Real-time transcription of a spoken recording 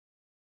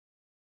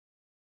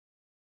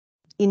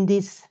in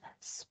this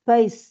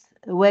space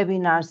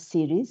webinar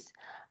series.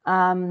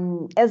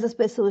 As a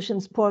Space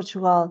Solutions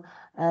Portugal,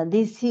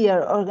 this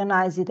year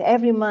organized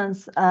every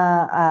month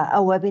a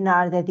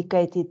webinar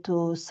dedicated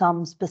to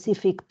some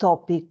specific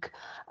topic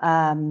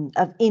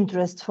of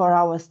interest for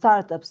our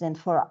startups and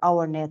for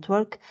our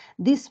network.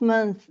 This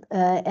month,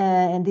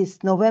 and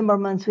this November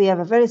month, we have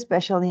a very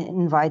special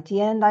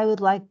invitee, and I would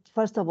like,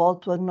 first of all,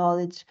 to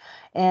acknowledge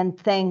and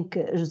thank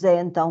José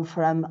Antão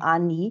from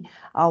ANI,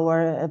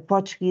 our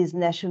Portuguese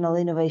National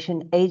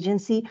Innovation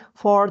Agency,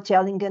 for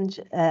challenging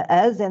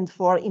us and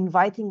for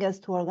inviting us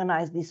to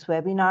organize this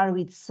webinar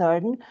with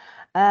CERN.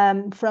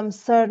 From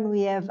CERN,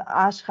 we have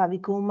Ash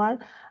Ravikumar.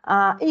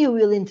 He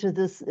will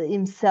introduce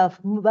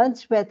himself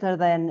much better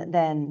than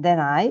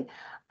I.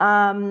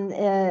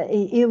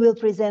 He will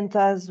present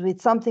us with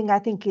something I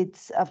think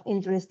it's of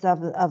interest of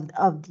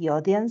the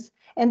audience.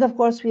 And of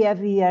course, we have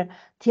here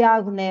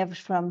Tiago Neves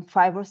from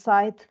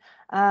Fibersight.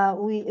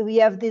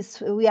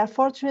 We are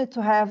fortunate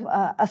to have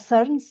a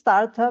certain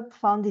startup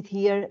founded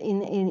here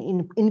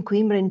in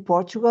Coimbra, in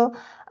Portugal,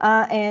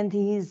 and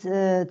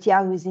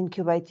Tiago is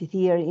incubated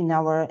here in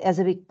our As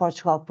a Big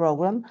Portugal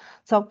program.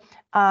 So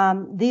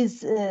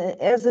as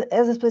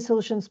a Space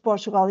Solutions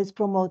Portugal is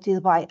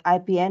promoted by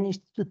IPN,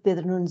 Instituto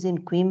Pedro Nunes in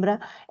Coimbra,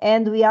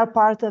 and we are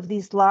part of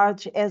this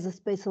large As a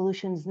Space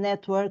Solutions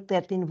network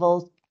that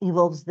involves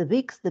the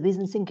BICs, the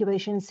Business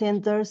Incubation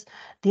Centers,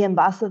 the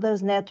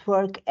Ambassadors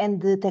Network,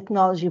 and the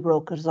technology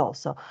brokers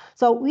also.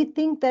 So we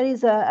think there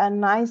is a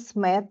nice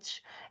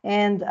match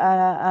and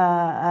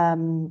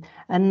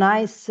a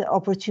nice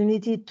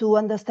opportunity to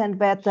understand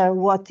better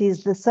what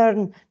is the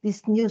CERN,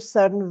 this new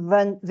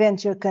CERN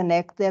Venture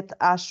Connect that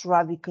Ash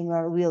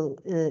Ravikumar will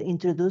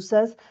introduce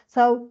us.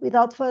 So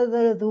without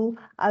further ado,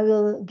 I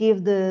will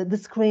give the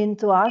screen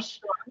to Ash.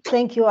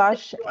 Thank you,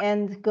 Ash,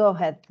 and go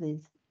ahead,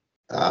 please.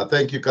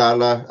 Thank you,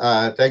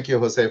 Carla. Thank you,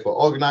 Jose, for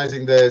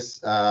organizing this,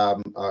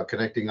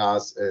 connecting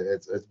us.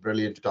 It's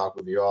brilliant to talk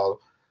with you all,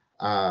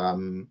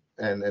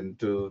 and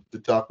to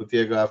talk with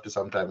Diego after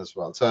some time as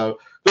well. So,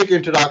 quick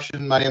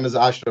introduction. My name is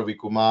Ash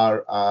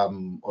Ravikumar.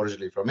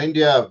 Originally from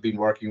India. I've been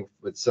working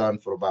with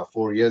CERN for about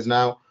 4 years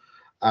now.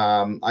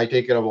 I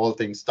take care of all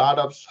things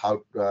startups,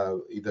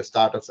 either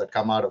startups that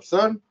come out of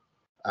CERN,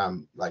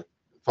 like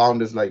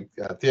founders like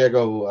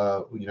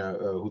Diego,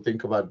 who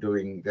think about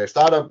doing their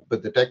startup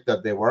with the tech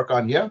that they work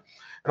on here,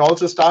 and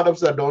also startups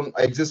that don't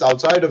exist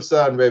outside of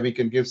CERN, where we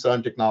can give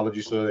CERN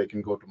technology so they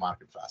can go to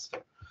market faster.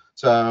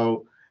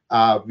 So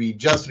we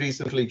just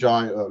recently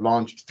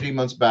launched 3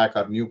 months back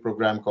our new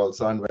program called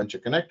CERN Venture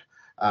Connect.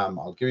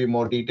 I'll give you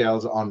more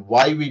details on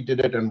why we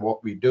did it and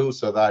what we do,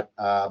 so that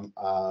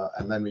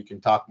and then we can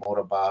talk more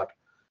about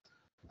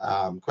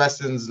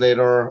questions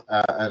later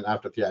and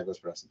after Tiago's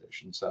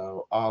presentation.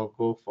 So I'll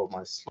go for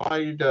my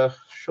slide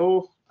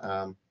show.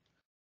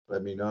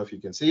 Let me know if you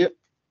can see it.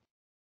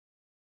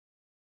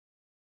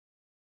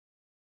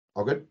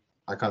 Oh, good.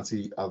 I can't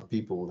see other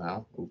people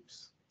now.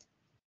 Oops.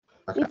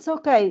 Okay. It's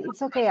okay.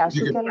 It's okay, Ash.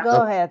 You can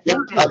go ahead. Yeah.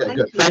 Okay,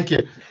 good. Thank you.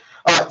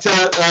 All right. So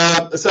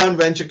CERN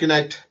Venture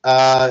Connect.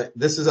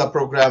 This is our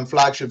program,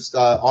 flagship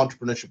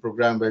entrepreneurship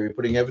program, where we're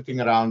putting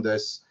everything around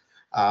this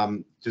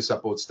to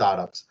support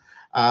startups.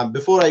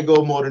 Before I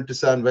go more into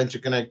CERN Venture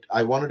Connect,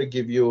 I wanted to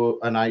give you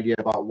an idea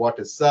about what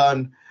is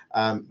CERN.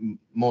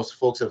 Most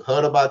folks have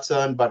heard about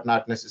CERN, but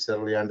not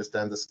necessarily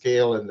understand the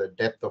scale and the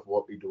depth of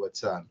what we do at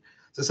CERN.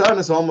 So CERN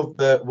is home of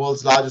the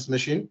world's largest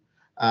machine.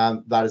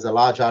 That is a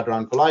Large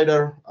Hadron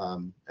Collider,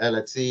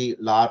 LHC,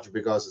 large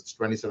because it's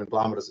 27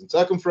 kilometers in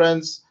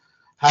circumference.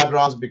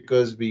 Hadrons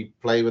because we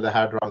play with the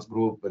hadrons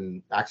group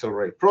and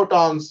accelerate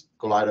protons.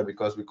 Collider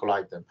because we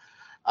collide them.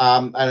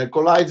 And it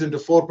collides into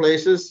 4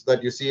 places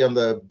that you see on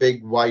the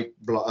big white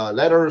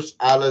letters: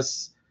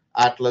 ALICE,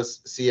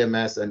 ATLAS,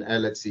 CMS, and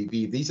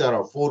LHCb. These are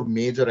our 4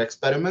 major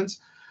experiments.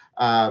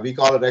 We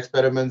call it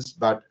experiments,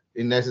 but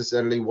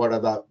necessarily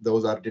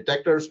those are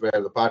detectors where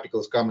the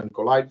particles come and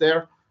collide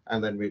there,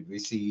 and then we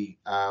see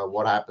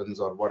what happens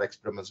or what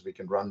experiments we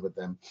can run with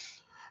them.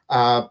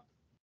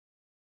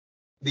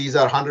 These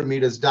are 100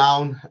 meters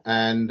down,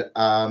 and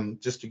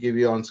just to give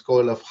you on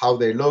scale of how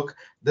they look,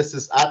 this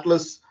is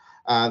ATLAS.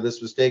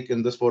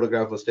 This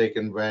photograph was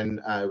taken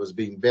when it was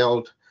being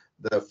built.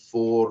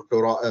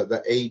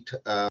 The 8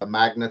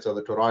 magnets, or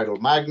the toroidal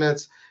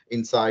magnets,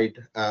 inside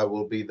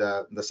will be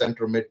the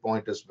center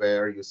midpoint is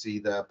where you see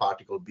the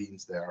particle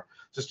beams there.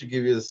 Just to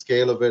give you the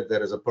scale of it,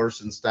 there is a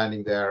person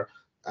standing there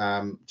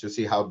to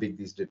see how big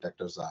these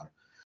detectors are.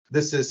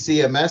 This is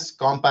CMS,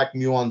 compact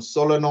muon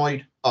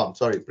solenoid. Oh,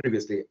 sorry,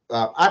 previously.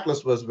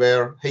 ATLAS was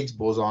where Higgs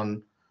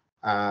boson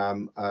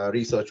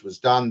research was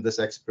done. This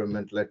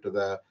experiment led to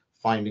the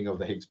finding of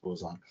the Higgs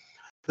boson.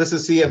 This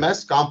is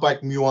CMS,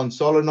 compact muon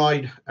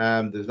solenoid.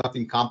 There's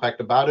nothing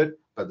compact about it,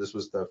 but this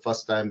was the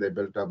first time they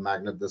built a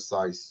magnet this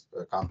size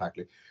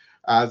compactly.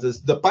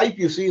 The pipe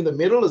you see in the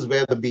middle is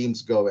where the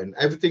beams go in.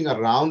 Everything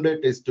around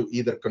it is to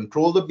either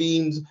control the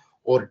beams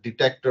or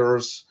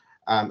detectors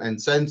and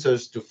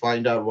sensors to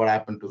find out what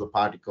happened to the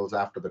particles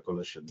after the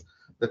collision.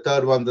 The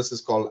third one, this is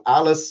called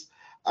ALICE.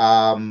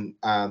 And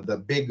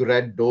the big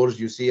red doors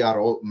you see are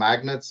all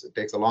magnets. It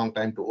takes a long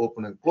time to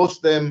open and close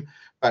them.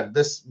 But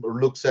this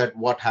looks at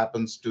what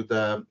happens to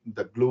the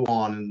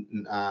gluon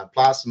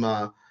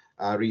plasma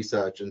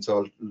research. And so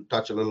I'll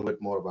touch a little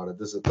bit more about it.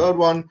 This is the third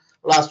one.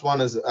 Last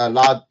one is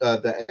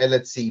the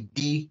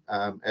LHC-B,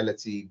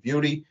 LHC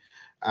Beauty,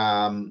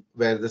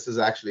 where this is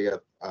actually a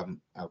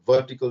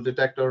vertical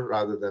detector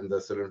rather than the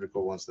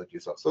cylindrical ones that you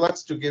saw. So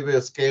that's to give you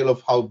a scale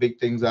of how big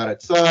things are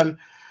at CERN.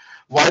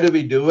 Why do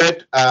we do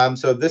it?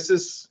 So this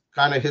is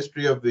kind of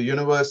history of the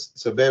universe.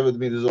 So bear with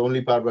me. This is the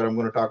only part where I'm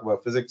going to talk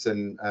about physics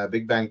and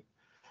Big Bang.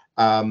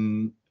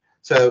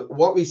 So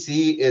what we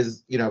see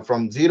is,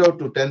 from 0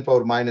 to 10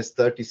 power minus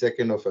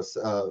 32nd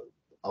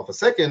of a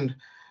second,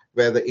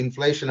 where the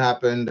inflation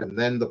happened and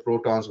then the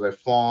protons were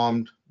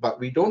formed, but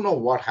we don't know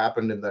what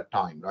happened in that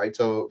time, right?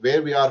 So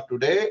where we are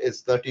today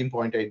is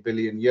 13.8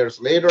 billion years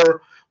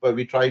later, but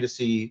we try to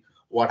see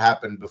what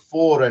happened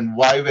before and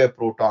why were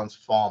protons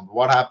formed,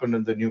 what happened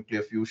in the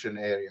nuclear fusion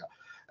area,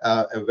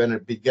 when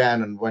it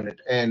began and when it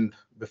ended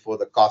before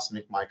the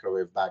cosmic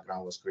microwave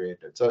background was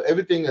created. So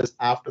everything is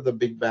after the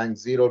Big Bang,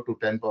 0 to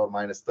 10 power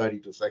minus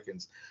 32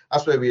 seconds.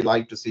 That's where we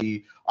like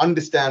to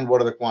understand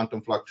what are the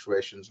quantum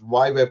fluctuations,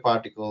 why were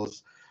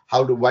particles,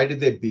 why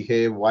did they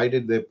behave, why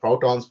did the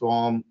protons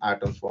form,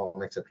 atoms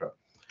form, etc.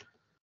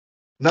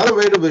 Another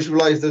way to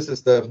visualize this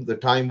is the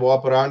time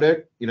warp around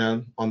it.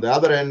 On the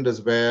other end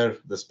is where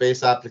the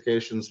space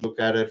applications look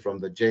at it from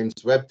the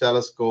James Webb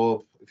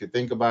Telescope. If you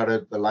think about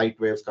it, the light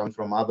waves come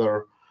from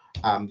other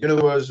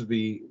universe.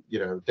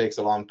 It takes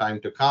a long time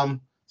to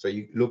come. So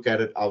you look at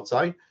it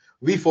outside.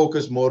 We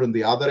focus more on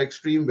the other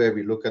extreme where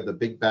we look at the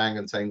Big Bang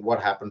and saying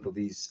what happened to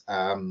these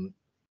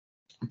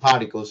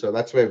particles. So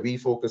that's where we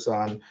focus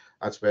on.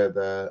 That's where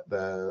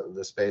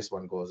the space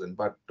one goes in.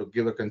 But to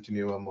give a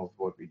continuum of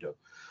what we do.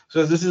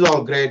 So this is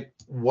all great.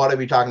 What are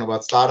we talking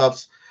about?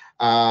 Startups.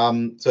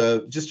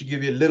 So just to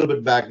give you a little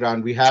bit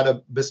background, we had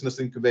a business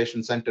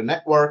incubation center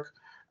network,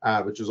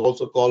 which is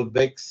also called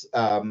BICS.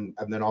 And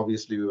then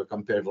obviously we were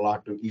compared a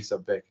lot to ESA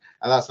BIC,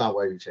 and that's not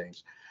why we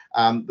changed.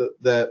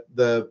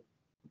 The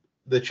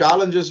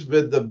challenges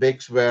with the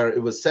BICS were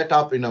it was set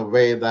up in a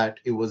way that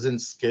it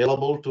wasn't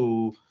scalable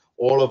to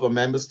all of our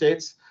member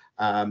states.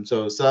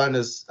 So CERN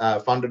is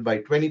funded by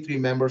 23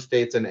 member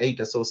states and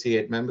 8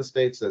 associate member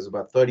states. There's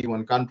about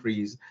 31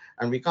 countries,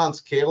 and we can't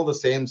scale the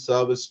same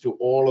service to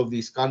all of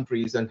these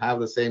countries and have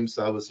the same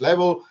service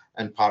level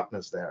and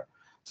partners there.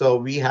 So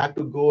we had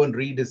to go and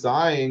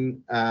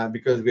redesign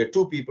because we are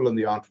 2 people in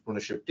the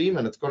entrepreneurship team,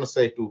 and it's going to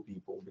say 2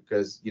 people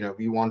because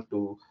we want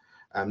to.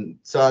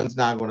 CERN's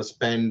not going to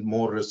spend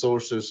more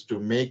resources to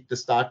make the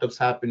startups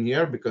happen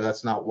here because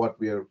that's not what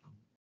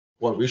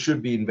we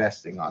should be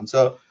investing on.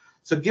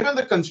 So given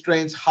the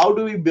constraints, how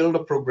do we build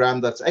a program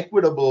that's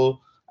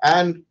equitable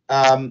and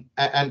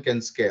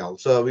can scale?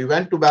 So we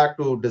went back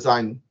to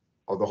design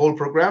of the whole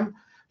program.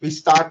 We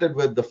started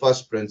with the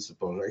first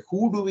principle, like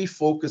who do we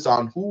focus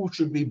on? Who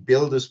should we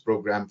build this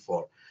program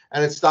for?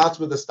 And it starts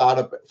with the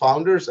startup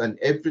founders, and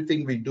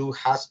everything we do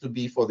has to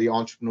be for the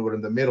entrepreneur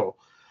in the middle.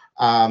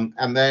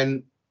 And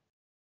then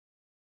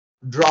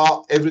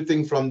draw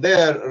everything from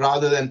there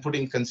rather than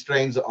putting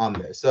constraints on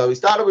there. So we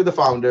started with the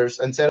founders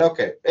and said,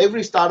 okay,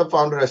 every startup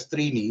founder has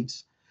 3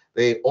 needs.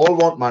 They all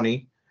want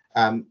money,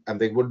 and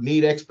they would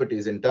need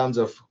expertise in terms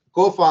of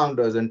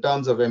co-founders, in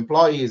terms of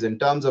employees, in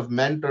terms of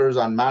mentors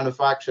on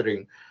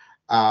manufacturing,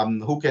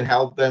 who can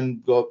help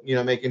them go,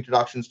 make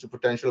introductions to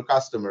potential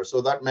customers.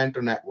 So that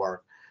mentor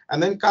network.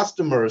 And then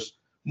customers.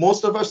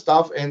 Most of our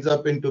stuff ends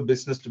up into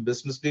business to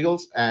business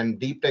deals, and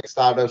deep tech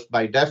startups,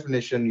 by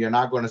definition, you're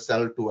not going to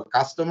sell to a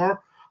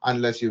customer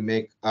unless you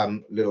make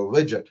little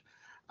widget.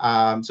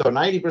 So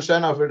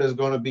 90% of it is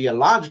going to be a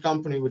large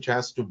company which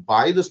has to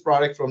buy this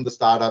product from the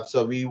startup.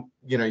 So you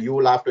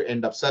will have to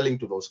end up selling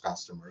to those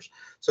customers.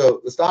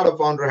 So the startup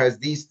founder has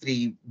these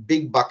 3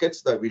 big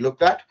buckets that we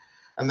looked at,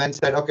 and then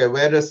said, okay,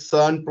 where does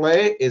CERN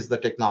play is the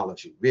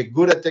technology. We're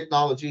good at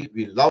technology.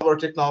 We love our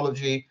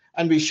technology,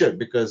 and we should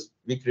because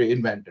we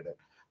invented it.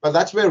 But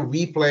that's where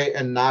we play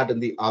and not in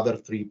the other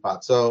 3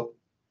 parts. So,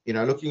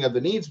 looking at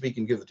the needs, we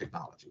can give the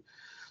technology.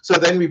 So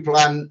then we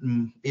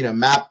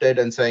mapped it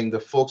and saying the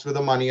folks with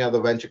the money are the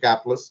venture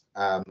capitalists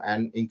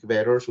and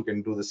incubators who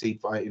can do the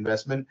seed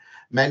investment,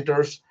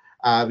 mentors.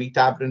 We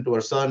tapped into our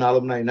CERN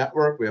alumni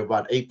network. We have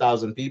about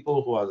 8,000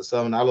 people who are the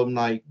CERN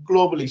alumni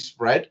globally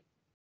spread.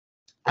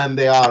 And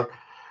they are,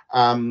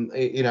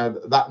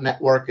 that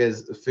network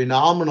is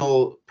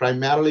phenomenal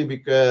primarily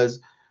because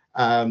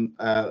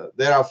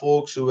there are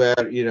folks who were,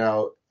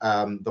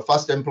 the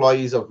first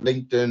employees of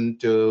LinkedIn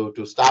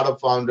to startup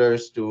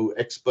founders to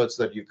experts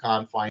that you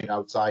can't find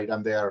outside,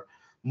 and they are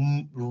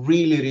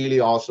really, really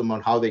awesome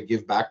on how they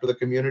give back to the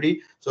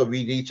community. So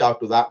we reach out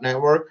to that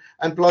network,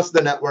 and plus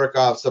the network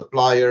of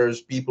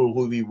suppliers, people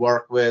who we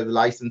work with,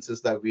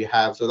 licenses that we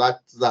have. So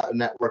that's the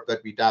network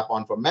that we tap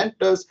on for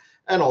mentors,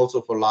 and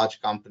also for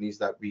large companies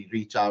that we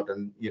reach out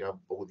and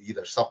both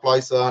either supply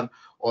CERN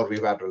or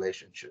we've had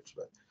relationships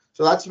with.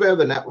 So that's where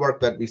the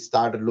network that we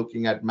started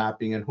looking at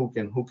mapping and who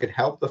can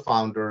help the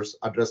founders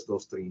address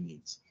those 3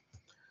 needs.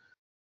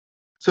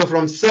 So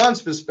from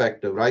CERN's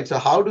perspective, right? So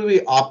how do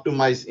we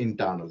optimize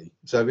internally?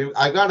 So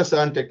I got a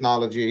CERN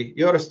technology.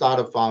 You're a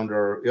startup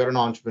founder. You're an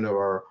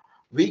entrepreneur.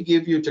 We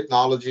give you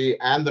technology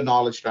and the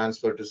knowledge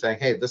transfer to say,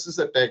 hey, this is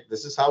a tech.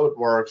 This is how it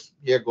works.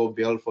 Here, go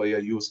build for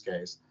your use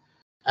case.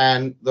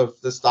 And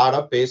the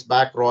startup pays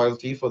back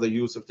royalty for the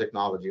use of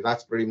technology.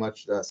 That's pretty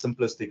much the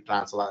simplistic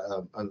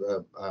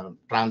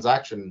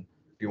transaction,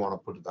 if you want to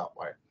put it that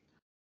way.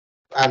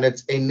 And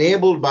it's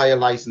enabled by a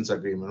license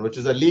agreement, which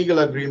is a legal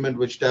agreement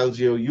which tells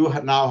you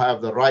now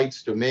have the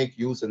rights to make,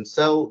 use, and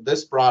sell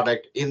this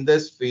product in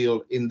this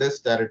field, in this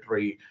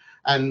territory.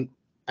 And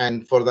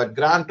for that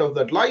grant of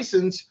that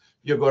license,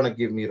 you're going to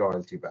give me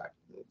royalty back.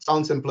 It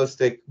sounds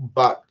simplistic,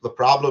 but the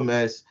problem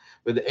is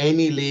with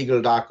any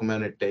legal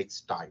document, it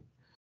takes time.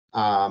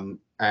 And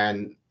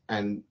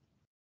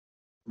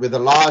with a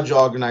large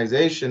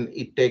organization,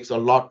 it takes a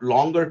lot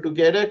longer to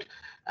get it.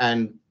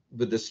 And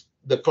with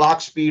the clock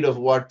speed of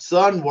what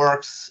CERN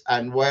works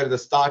and where the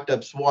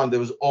startups want, there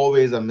was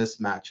always a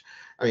mismatch.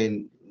 I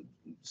mean,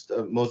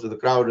 most of the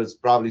crowd is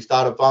probably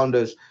startup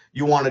founders.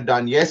 You want it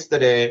done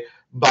yesterday,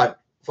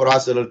 but for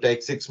us, it'll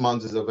take 6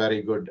 months is a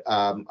very good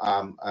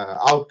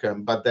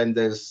outcome. But then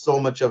there's so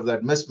much of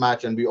that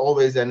mismatch, and we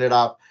always ended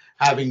up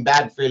having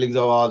bad feelings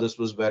of, oh, this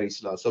was very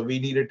slow. So we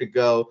needed to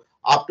go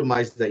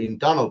optimize the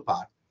internal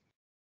part.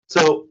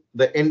 So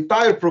the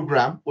entire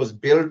program was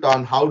built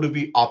on how do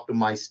we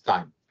optimize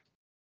time.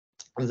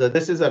 And so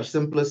this is a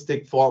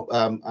simplistic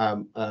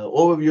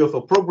overview of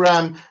a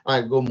program.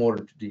 I'll go more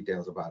into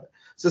details about it.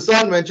 So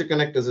CERN Venture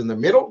Connect is in the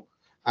middle.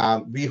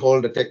 We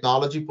hold a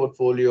technology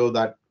portfolio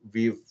that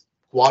we've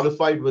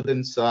qualified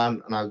within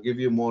CERN, and I'll give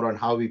you more on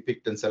how we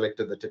picked and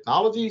selected the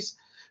technologies.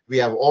 We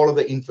have all of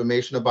the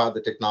information about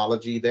the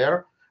technology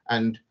there.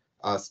 And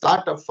a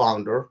startup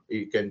founder,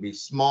 you can be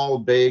small,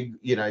 big,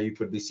 you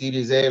could be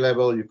Series A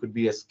level, you could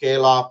be a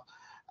scale up.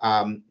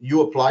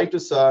 You apply to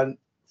CERN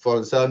for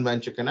CERN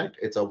Venture Connect.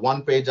 It's a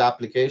one-page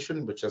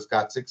application which has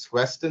got 6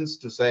 questions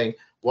to saying,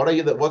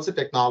 what's the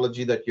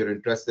technology that you're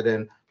interested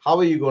in? How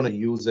are you going to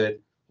use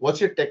it?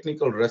 What's your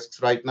technical risks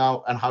right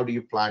now? And how do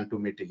you plan to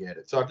mitigate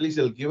it? So at least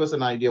it'll give us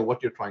an idea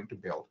what you're trying to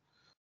build.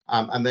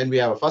 And then we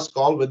have a first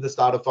call with the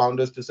startup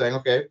founders to saying,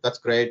 okay, that's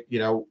great.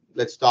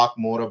 Let's talk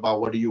more about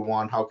what do you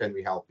want? How can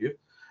we help you?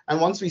 And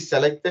once we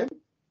select them,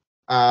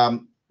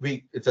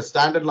 it's a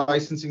standard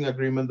licensing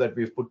agreement that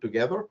we've put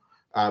together,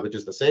 which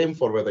is the same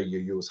for whether you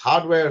use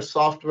hardware,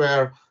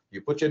 software, you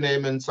put your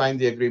name in, sign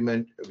the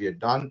agreement, we are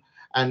done.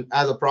 And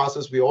as a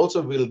process, we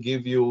also will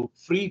give you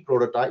free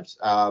prototypes.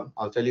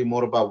 I'll tell you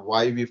more about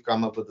why we've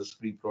come up with these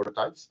free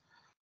prototypes.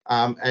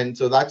 And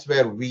so that's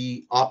where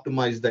we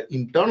optimize the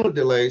internal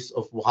delays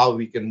of how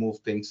we can move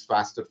things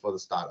faster for the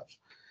startups.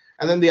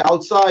 And then the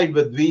outside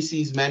with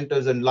VCs,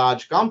 mentors, and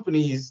large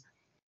companies,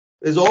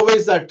 there's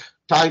always that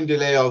time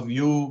delay of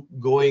you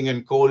going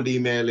and cold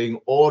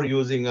emailing or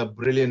using a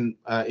brilliant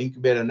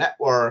incubator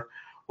network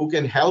who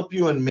can help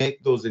you and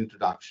make those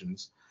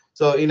introductions.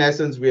 So in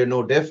essence, we are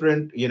no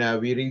different. We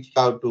reached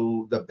out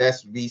to the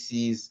best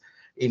VCs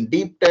in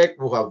deep tech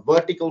who have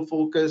vertical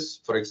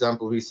focus. For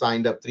example, we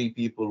signed up 3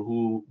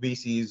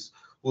 VCs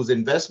whose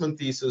investment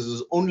thesis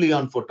is only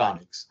on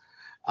photonics,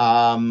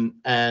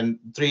 and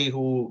 3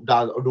 who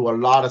do a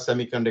lot of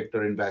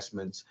semiconductor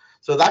investments.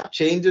 So that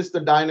changes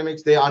the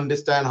dynamics. They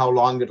understand how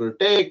long it will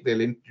take.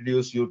 They'll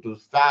introduce you to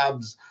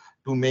fabs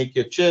to make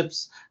your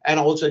chips and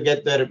also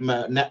get their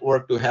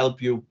network to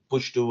help you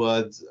push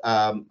towards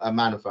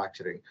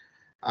manufacturing.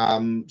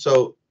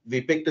 So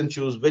we picked and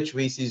choose which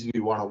VCs we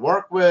want to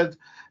work with.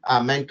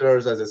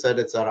 Mentors, as I said,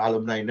 it's our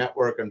alumni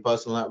network and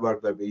personal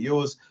network that we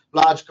use.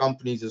 Large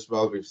companies as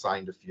well, we've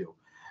signed a few.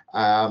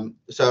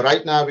 So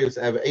right now we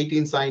have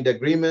 18 signed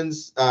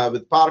agreements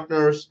with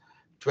partners,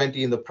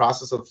 20 in the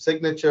process of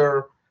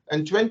signature.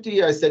 And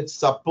 20, I said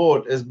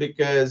support is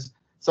because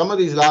some of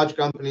these large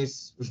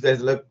companies,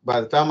 look,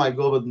 by the time I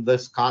go with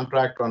this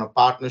contract on a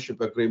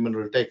partnership agreement, it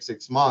will take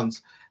 6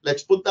 months.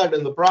 Let's put that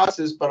in the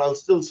process, but I'll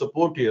still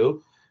support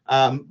you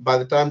by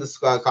the time this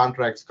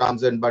contract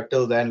comes in. But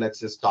till then, let's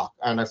just talk.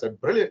 And I said,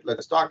 brilliant,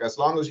 let's talk. As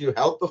long as you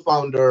help the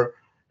founder,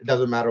 it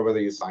doesn't matter whether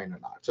you sign or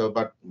not. So,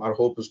 but our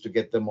hope is to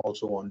get them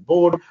also on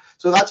board.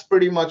 So that's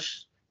pretty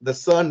much the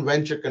CERN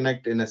Venture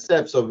Connect in a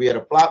step. So we are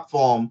a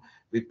platform.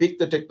 We pick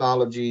the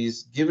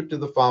technologies, give it to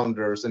the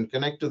founders, and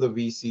connect to the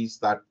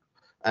VCs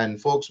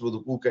and folks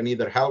who can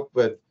either help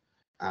with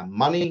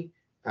money,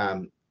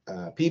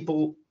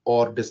 people,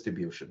 or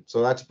distribution.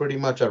 So that's pretty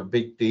much our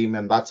big team,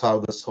 and that's how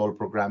this whole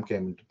program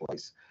came into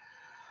place.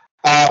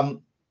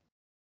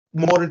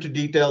 More into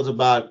details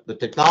about the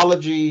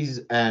technologies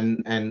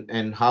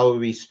and how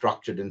we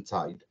structured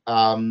inside.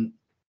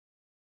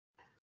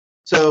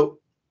 So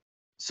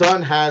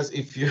CERN has,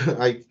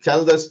 I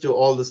tell this to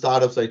all the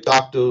startups I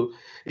talk to,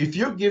 if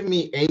you give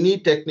me any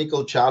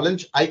technical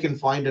challenge, I can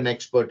find an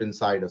expert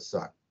inside of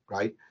CERN,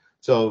 right?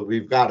 So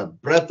we've got a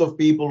breadth of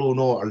people who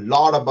know a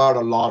lot about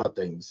a lot of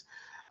things.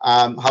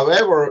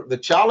 However, the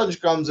challenge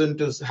comes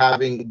into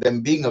having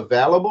them being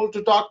available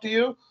to talk to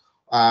you,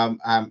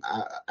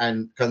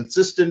 and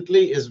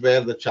consistently is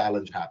where the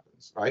challenge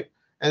happens, right?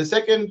 And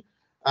second,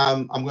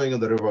 I'm going on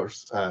the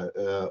reverse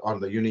on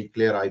the unique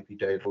clear IP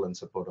title and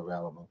support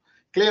available.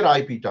 Clear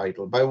IP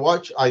title, by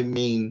which I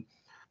mean,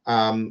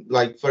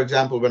 like, for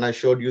example, when I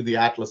showed you the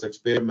Atlas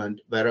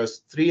experiment, there are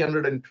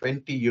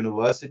 320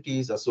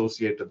 universities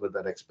associated with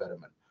that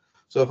experiment.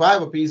 So if I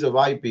have a piece of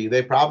IP,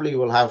 they probably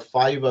will have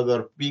 5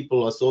 other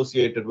people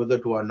associated with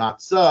it who are not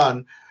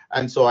CERN.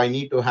 And so I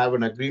need to have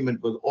an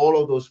agreement with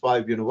all of those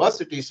 5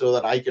 universities so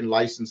that I can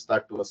license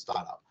that to a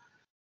startup.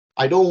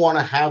 I don't want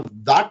to have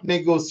that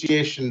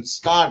negotiation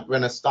start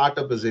when a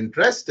startup is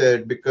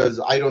interested, because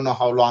I don't know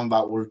how long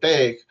that will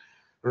take.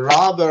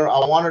 Rather,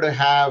 I wanted to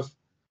have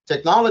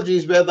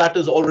technologies where that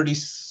is already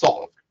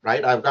solved,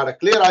 right? I've got a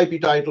clear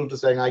IP title to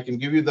saying I can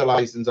give you the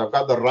license. I've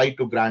got the right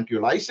to grant you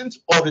license,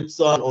 or it's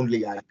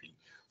only IP.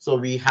 So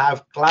we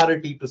have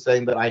clarity to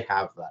saying that I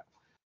have that.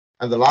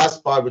 And the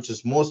last part, which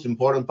is most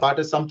important part,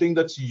 is something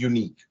that's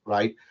unique,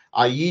 right?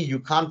 I.e., you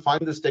can't find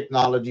this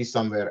technology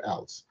somewhere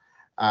else.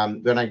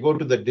 When I go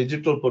to the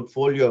digital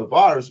portfolio of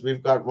ours,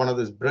 we've got one of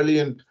this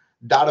brilliant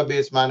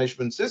database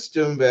management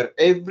system where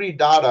every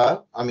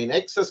data, I mean,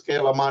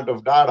 exascale amount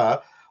of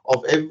data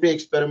of every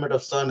experiment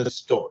of CERN is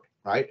stored,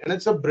 right? And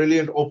it's a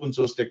brilliant open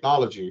source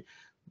technology.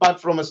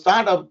 But from a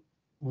startup,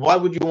 why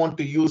would you want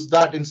to use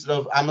that instead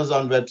of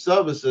Amazon Web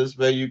Services,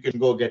 where you can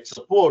go get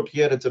support?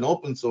 Here it's an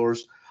open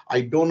source.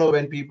 I don't know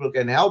when people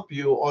can help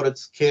you, or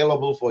it's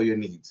scalable for your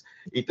needs.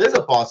 It is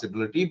a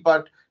possibility,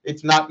 but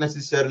it's not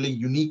necessarily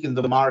unique in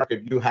the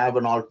market. You have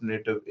an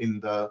alternative in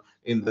the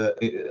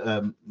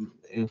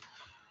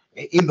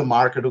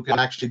market who can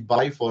actually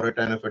buy for it.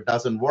 And if it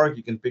doesn't work,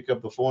 you can pick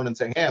up the phone and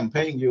say, hey, I'm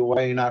paying you,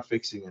 why are you not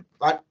fixing it?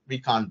 That we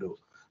can't do.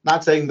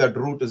 Not saying that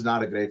Root is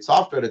not a great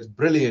software, it's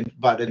brilliant,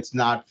 but it's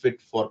not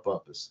fit for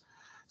purpose.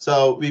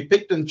 So we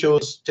picked and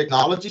chose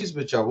technologies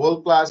which are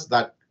world-class,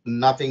 that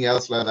nothing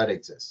else like that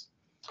exists.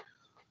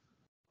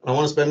 I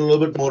want to spend a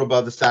little bit more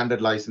about the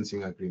standard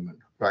licensing agreement,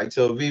 right?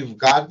 So we've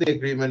got the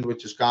agreement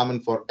which is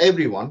common for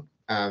everyone,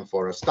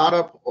 for a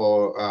startup,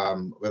 or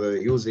whether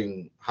they're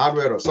using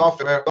hardware or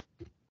software.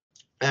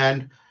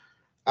 And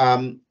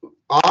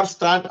our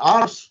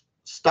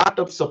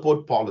startup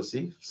support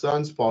policy,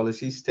 CERN's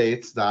policy,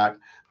 states that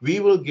we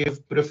will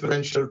give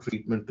preferential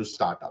treatment to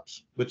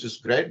startups, which is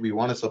great. We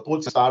want to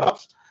support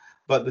startups,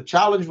 but the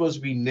challenge was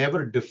we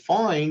never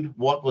defined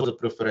what was a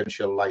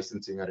preferential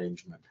licensing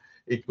arrangement.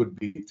 It could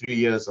be 3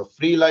 years of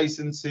free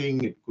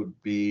licensing. It could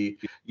be,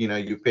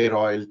 you pay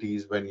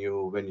royalties when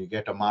you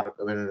get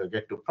when you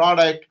get to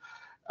product,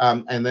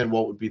 and then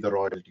what would be the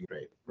royalty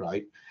rate,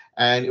 right?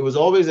 And it was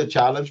always a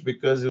challenge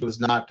because it was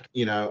not,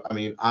 I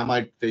mean, I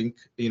might think,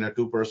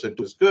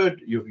 2% is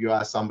good. You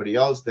ask somebody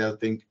else, they'll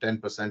think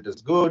 10%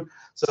 is good.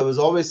 So it was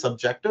always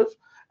subjective.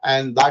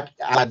 And that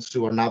adds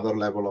to another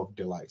level of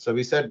delight. So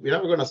we said, we're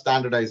never going to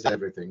standardize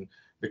everything,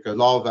 because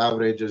law of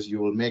averages, you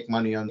will make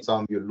money on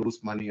some, you lose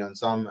money on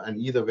some. And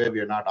either way, we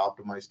are not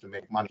optimized to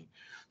make money.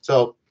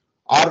 So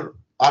our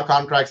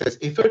contract says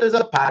if it is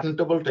a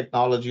patentable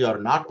technology or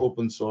not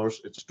open source,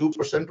 it's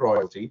 2%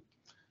 royalty.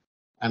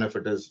 And if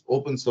it is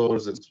open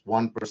source, it's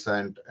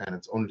 1%, and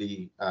it's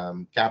only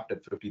capped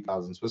at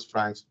 50,000 Swiss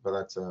francs, but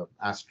that's an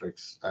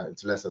asterisk.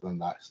 It's lesser than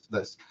that.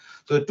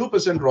 So a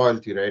 2%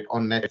 royalty rate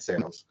on net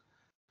sales.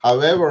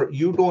 However,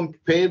 you don't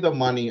pay the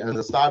money as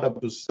a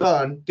startup to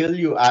CERN till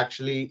you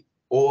actually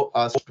owe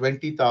us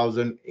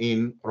 20,000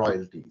 in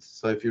royalties.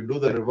 So if you do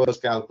the reverse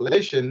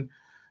calculation,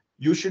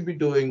 you should be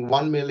doing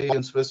 1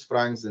 million Swiss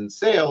francs in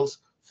sales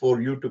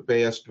for you to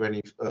pay us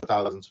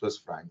 20,000 Swiss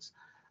francs.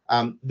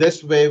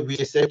 This way, we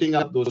are setting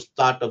up those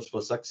startups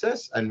for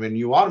success. And when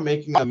you are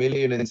making 1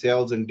 million in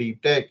sales in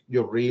deep tech,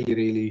 you're really,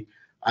 really,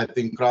 I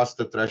think, crossed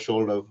the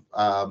threshold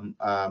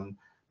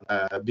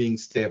of being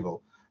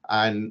stable.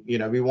 And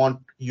we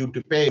want you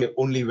to pay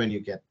only when you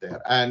get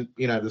there. And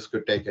this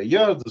could take a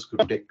year, this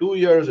could take 2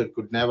 years, it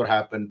could never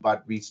happen,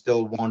 but we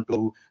still want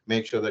to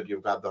make sure that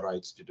you've got the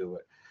rights to do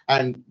it.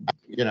 And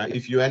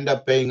if you end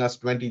up paying us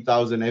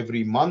 20,000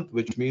 every month,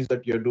 which means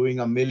that you're doing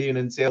 1 million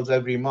in sales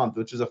every month,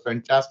 which is a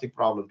fantastic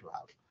problem to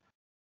have.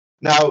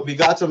 Now, we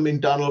got some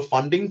internal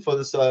funding for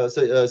this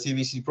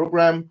CVC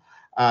program.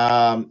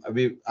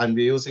 We're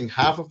using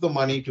half of the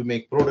money to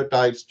make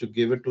prototypes, to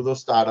give it to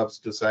those startups,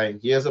 to say,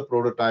 here's a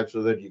prototype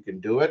so that you can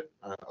do it.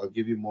 I'll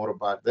give you more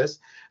about this.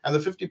 And the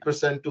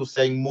 50% to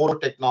saying more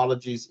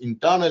technologies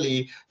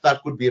internally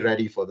that could be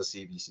ready for the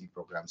CVC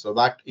program. So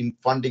that in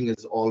funding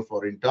is all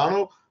for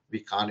internal. We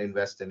can't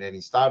invest in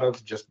any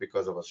startups just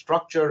because of a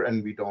structure,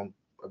 and we don't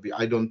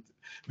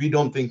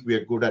think we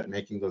are good at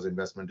making those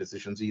investment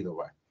decisions either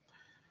way.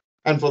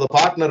 And for the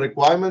partner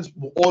requirements,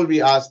 all we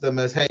ask them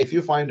is, hey, if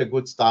you find a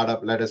good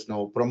startup, let us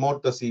know.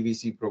 Promote the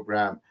CVC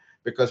program,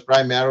 because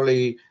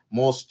primarily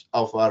most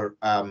of our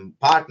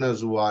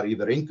partners who are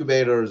either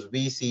incubators,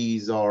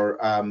 VCs, or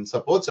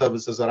support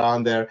services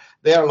around there,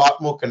 they are a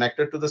lot more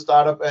connected to the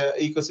startup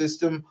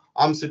ecosystem.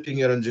 I'm sitting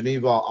here in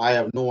Geneva. I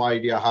have no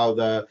idea how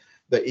the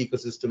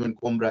ecosystem in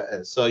Coimbra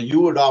is. So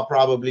you would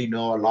probably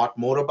know a lot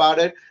more about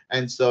it.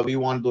 And so we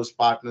want those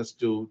partners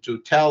to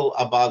tell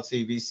about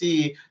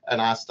CVC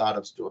and ask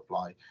startups to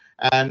apply.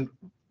 And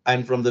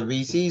And from the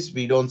VCs,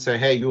 we don't say,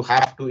 hey, you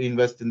have to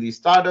invest in these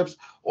startups.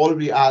 All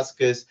we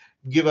ask is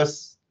give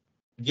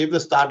the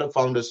startup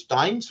founders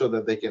time so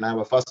that they can have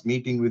a first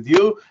meeting with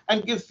you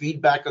and give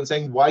feedback on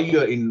saying why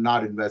you're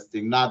not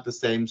investing, not the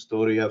same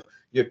story of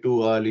you're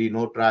too early,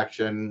 no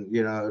traction,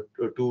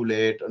 too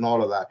late, and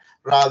all of that.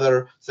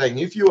 Rather saying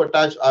if you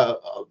attach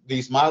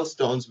these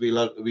milestones,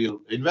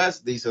 we'll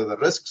invest. These are the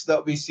risks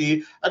that we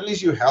see. At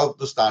least you help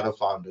the startup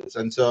founders.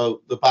 And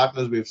so the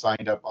partners we've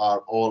signed up are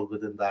all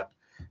within that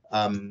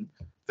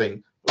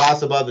thing.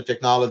 Last, about the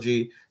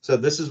technology. So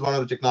this is one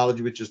of the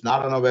technology which is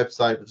not on our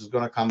website, which is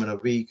going to come in a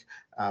week,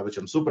 which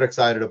I'm super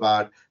excited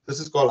about.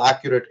 This is called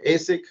Accurate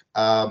ASIC.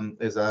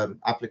 Is an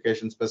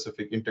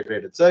application-specific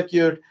integrated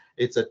circuit.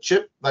 It's a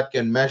chip that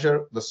can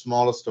measure the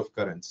smallest of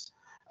currents.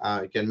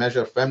 It can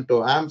measure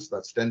femtoamps,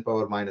 that's 10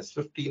 power minus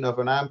 15 of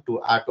an amp,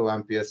 to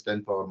attoamperes,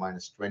 10 power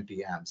minus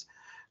 20 amps.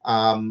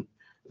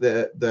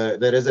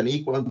 There is an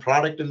equivalent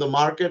product in the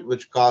market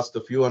which costs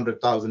a few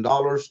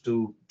 $100,000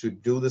 to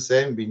do the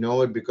same. We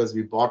know it because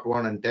we bought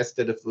one and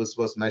tested if this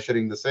was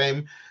measuring the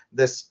same.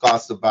 This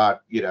costs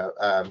about 10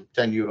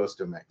 euros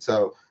to make.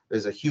 So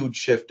there's a huge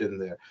shift in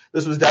there.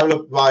 This was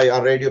developed by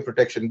our radio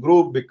protection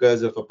group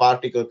because if a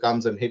particle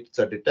comes and hits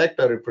a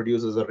detector, it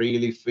produces a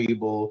really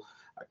feeble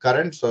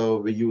current. So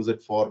we use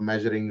it for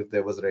measuring if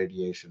there was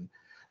radiation.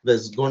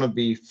 There's going to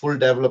be full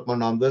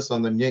development on this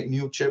on the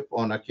new chip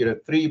on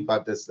Accurate 3,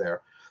 but it's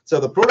there.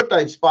 So the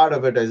prototypes part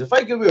of it is if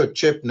I give you a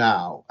chip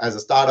now as a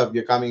startup,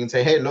 you're coming and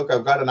say, hey, look,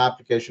 I've got an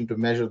application to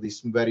measure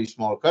these very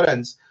small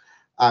currents.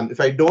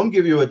 If I don't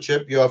give you a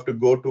chip, you have to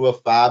go to a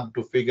fab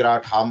to figure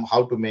out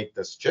how to make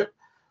this chip,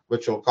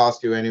 which will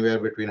cost you anywhere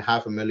between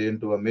 $500,000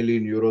 to €1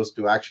 million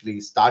to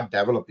actually start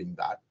developing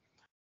that.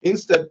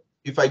 Instead,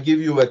 if I give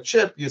you a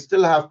chip, you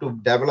still have to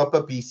develop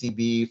a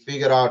PCB,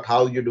 figure out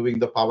how you're doing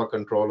the power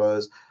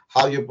controllers,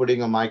 how you're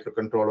putting a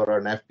microcontroller or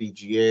an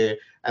FPGA,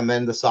 and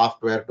then the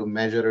software to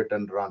measure it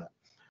and run it.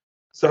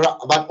 So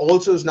that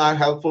also is not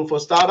helpful for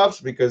startups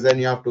because then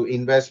you have to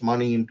invest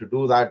money in to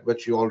do that,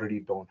 which you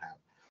already don't have.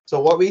 So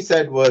what we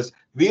said was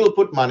we'll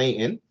put money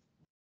in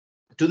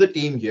to the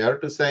team here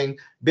to saying,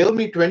 build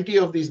me 20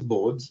 of these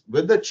boards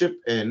with the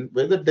chip in,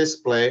 with the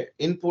display,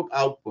 input,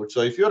 output.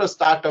 So if you're a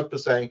startup to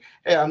saying,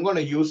 hey, I'm going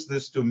to use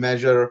this to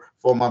measure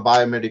for my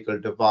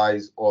biomedical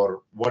device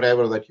or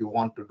whatever that you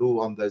want to do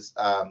on this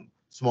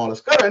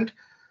smallest current,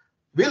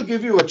 we'll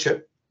give you a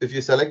chip. If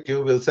you select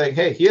you, we'll say,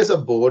 hey, here's a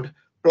board,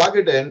 plug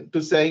it in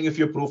to saying if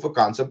your proof of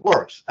concept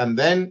works. And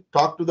then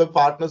talk to the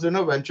partners in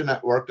a venture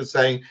network to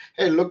saying,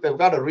 hey, look, they've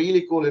got a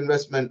really cool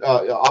investment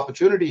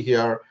opportunity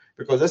here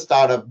because a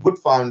startup, good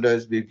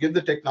founders, we give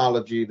the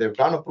technology, they've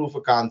done a proof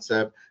of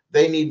concept,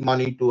 they need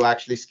money to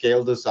actually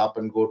scale this up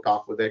and go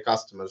talk with their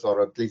customers,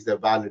 or at least they're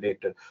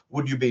validated.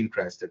 Would you be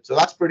interested? So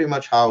that's pretty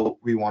much how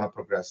we want to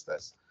progress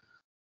this.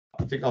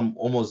 I think I'm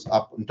almost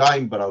up on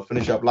time, but I'll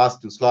finish up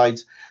last 2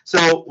 slides.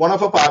 So one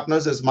of our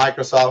partners is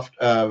Microsoft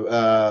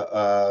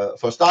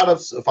for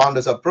Startups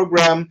Founders Up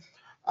program.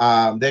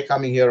 They're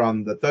coming here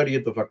on the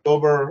 30th of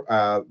October.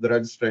 The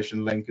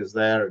registration link is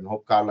there, and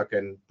hope Carla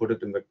can put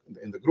it in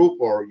the group,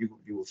 or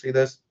you will see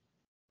this.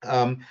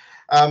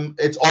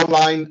 It's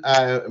online.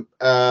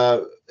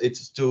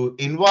 It's to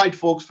invite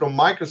folks from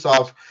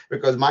Microsoft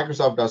because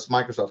Microsoft does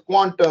Microsoft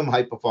Quantum,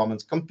 high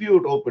performance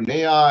compute,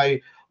 OpenAI.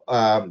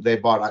 They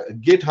bought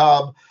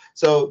GitHub.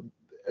 So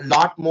a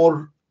lot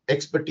more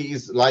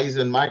expertise lies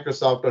in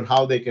Microsoft on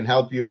how they can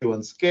help you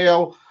and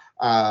scale.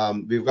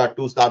 We've got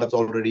 2 startups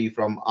already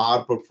from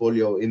our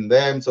portfolio in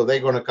them. So they're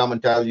going to come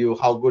and tell you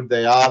how good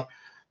they are,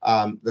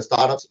 the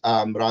startups,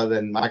 rather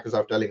than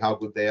Microsoft telling how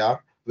good they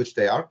are, which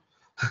they are.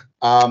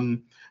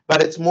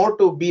 But it's more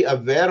to be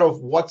aware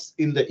of what's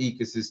in the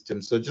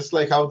ecosystem. So just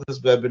like how this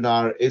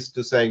webinar is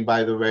to saying,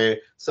 by the way,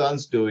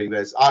 CERN's doing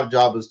this, our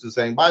job is to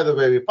saying, by the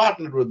way, we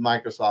partnered with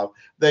Microsoft.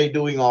 They're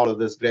doing all of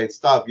this great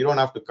stuff. You don't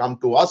have to come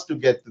to us to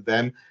get to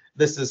them.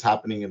 This is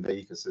happening in the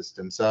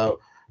ecosystem. So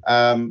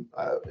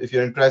if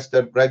you're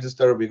interested,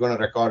 register. We're going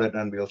to record it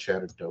and we'll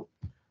share it too.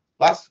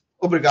 Last,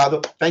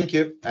 obrigado. Thank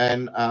you.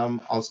 And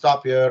I'll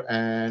stop here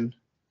and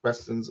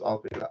questions I'll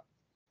pick up.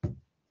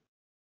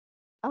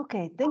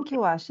 Okay, thank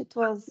you, Ash. It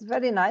was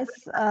very nice.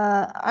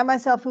 I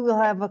myself will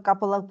have a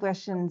couple of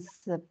questions,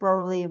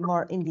 probably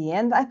more in the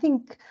end. I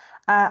think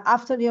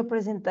after your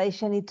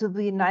presentation, it would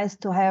be nice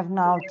to have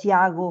now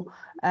Tiago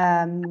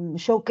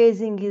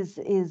showcasing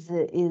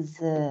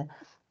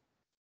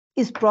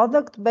his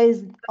product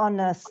based on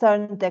a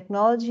CERN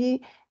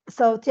technology.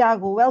 So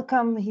Tiago,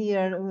 welcome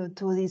here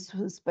to this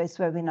space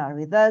webinar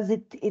with us.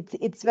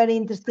 It's very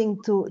interesting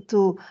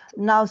to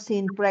now see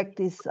in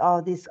practice how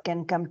this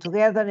can come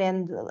together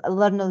and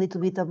learn a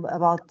little bit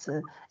about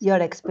your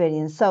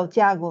experience. So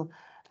Tiago,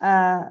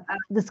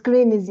 the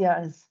screen is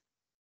yours.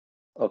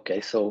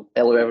 Okay, so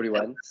hello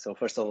everyone. So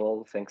first of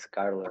all, thanks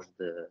Carla,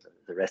 the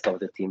rest of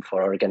the team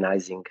for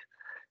organizing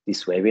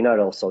this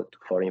webinar, also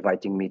for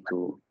inviting me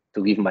to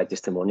give my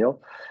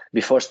testimonial.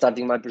 Before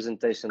starting my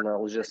presentation, I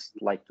would just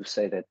like to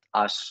say that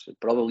Ash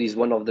probably is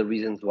one of the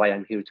reasons why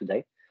I'm here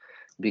today,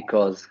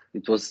 because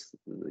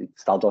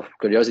it's out of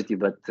curiosity,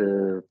 but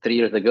 3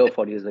 years ago,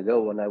 4 years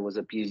ago, when I was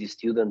a PhD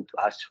student,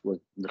 Ash was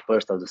the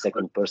first or the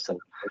second person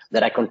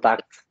that I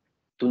contact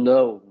to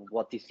know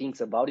what he thinks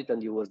about it, and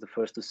he was the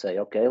first to say,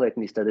 okay, let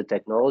me study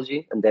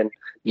technology and then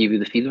give you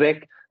the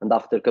feedback. And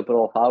after a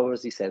couple of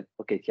hours, he said,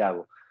 okay,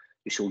 Tiago,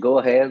 you should go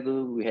ahead.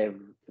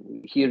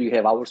 You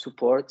have our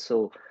support,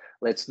 so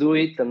let's do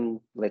it, and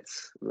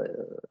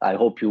I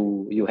hope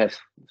you have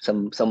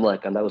some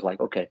luck. And I was like,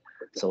 okay.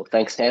 So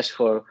thanks, Ash,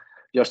 for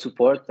your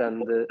support,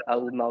 and I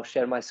will now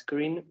share my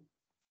screen.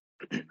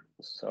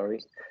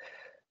 Sorry,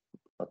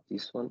 not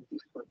this one.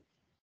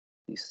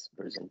 This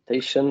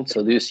presentation.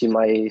 So do you see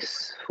my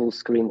full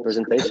screen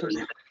presentation?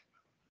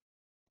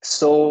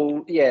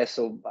 So yeah,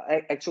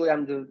 actually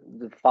I'm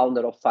the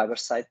founder of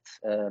Fibersight.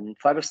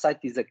 Fibersight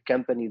is a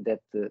company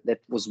that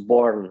was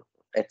born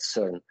at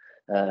CERN.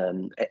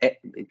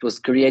 It was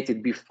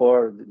created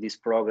before this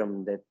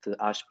program that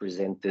Ash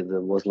presented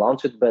was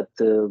launched, but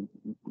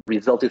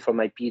resulted from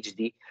my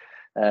PhD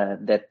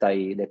that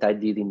I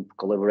did in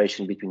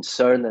collaboration between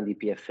CERN and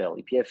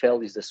EPFL.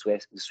 EPFL is the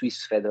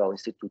Swiss Federal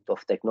Institute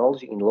of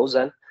Technology in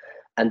Lausanne,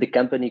 and the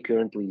company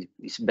currently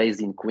is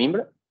based in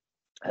Coimbra,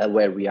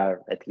 where we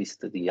are, at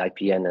least the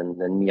IPN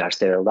and me are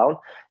settled down,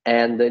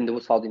 and then it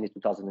was founded in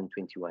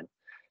 2021.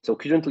 So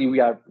currently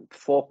we are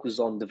focused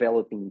on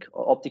developing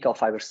optical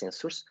fiber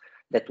sensors.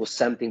 That was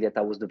something that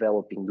I was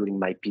developing during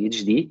my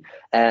PhD,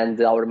 and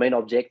our main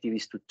objective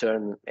is to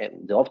turn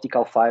the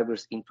optical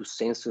fibers into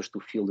sensors to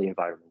feel the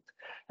environment.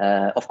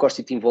 Of course,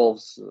 it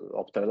involves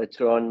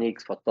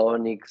optoelectronics,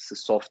 photonics,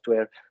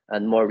 software,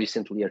 and more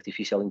recently,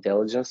 artificial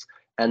intelligence.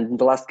 And in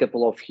the last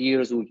couple of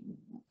years, we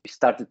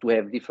started to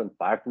have different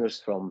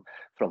partners from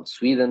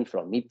Sweden,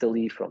 from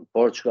Italy, from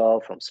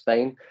Portugal, from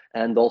Spain,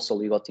 and also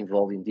we got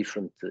involved in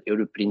different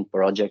European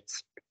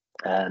projects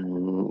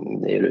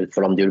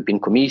from the European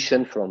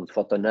Commission, from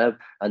PhotonHub,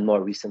 and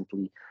more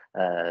recently,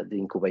 the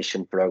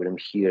incubation program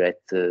here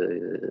at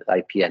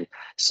IPN.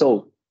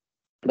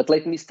 But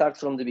let me start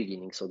from the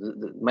beginning. So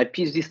my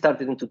PhD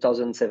started in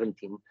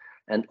 2017,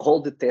 and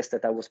all the tests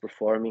that I was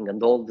performing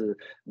and all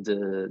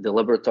the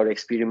laboratory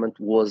experiment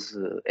was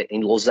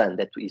in Lausanne,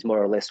 that is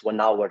more or less 1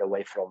 hour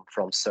away from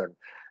CERN.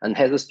 And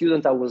as a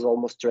student, I was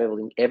almost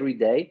traveling every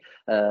day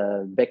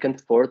back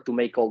and forth to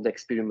make all the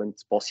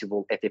experiments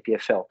possible at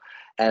EPFL.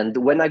 And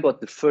when I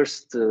got the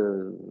first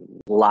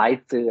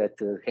light at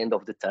the end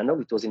of the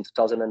tunnel, it was in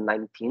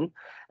 2019,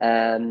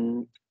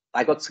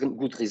 I got some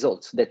good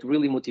results that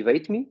really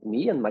motivate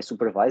me and my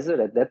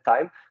supervisor at that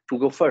time to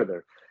go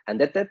further.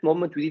 And at that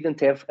moment, we didn't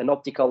have an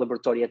optical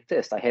laboratory at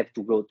test. I have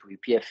to go to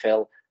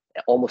EPFL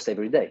almost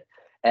every day.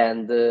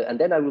 And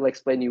then I will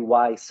explain you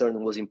why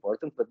CERN was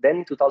important. But then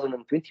in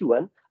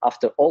 2021,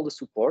 after all the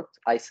support,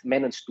 I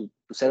managed to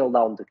settle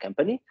down the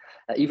company,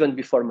 even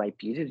before my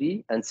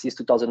PhD. And since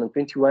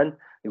 2021,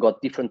 we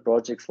got different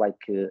projects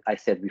like I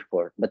said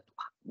before. But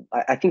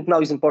I think now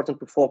it's important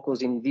to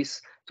focus in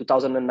this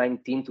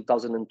 2019,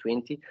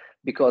 2020,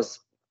 because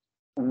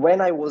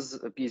when I was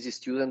a PhD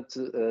student,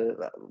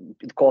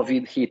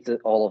 COVID hit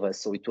all of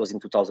us. So it was in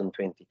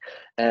 2020.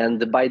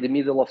 And by the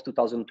middle of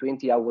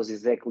 2020, I was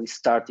exactly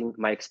starting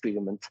my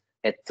experiment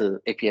at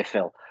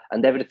EPFL,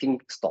 and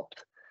everything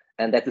stopped.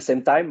 And at the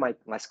same time,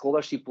 my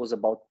scholarship was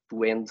about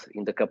to end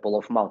in a couple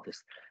of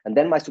months. And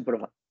then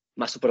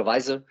my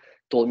supervisor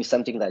told me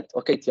something like,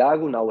 okay,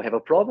 Tiago, now we have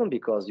a problem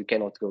because you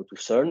cannot go to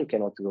CERN, you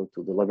cannot go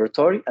to the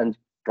laboratory, and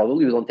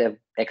probably you don't have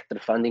extra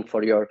funding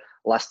for your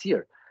last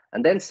year.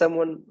 And then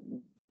someone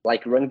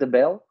rang the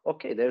bell.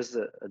 Okay, there's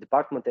a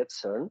department at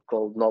CERN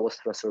called Knowledge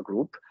Transfer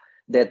Group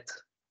that,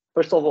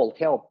 first of all,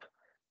 help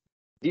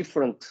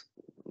different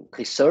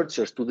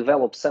researchers to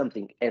develop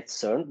something at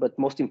CERN, but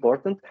most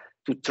important,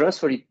 to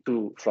transfer it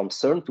from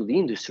CERN to the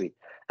industry.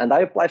 And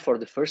I applied for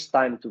the first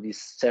time to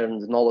this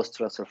CERN Knowledge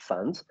Transfer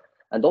Fund,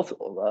 and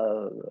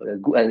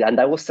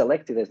I was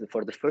selected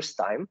for the first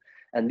time.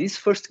 And this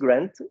first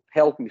grant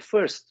helped me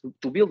first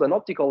to build an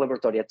optical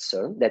laboratory at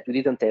CERN that we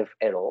didn't have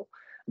at all,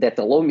 that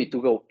allowed me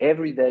to go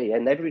every day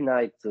and every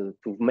night to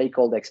make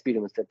all the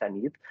experiments that I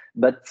need,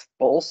 but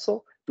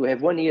also to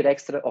have 1 year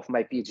extra of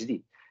my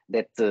PhD.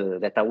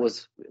 That I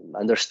was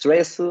under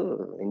stress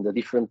in the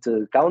different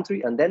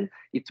country, and then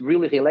it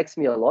really relaxed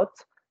me a lot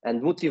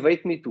and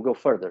motivated me to go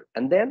further.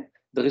 And then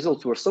the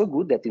results were so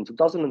good that in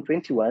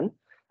 2021,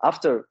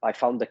 after I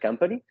found the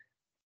company,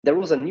 there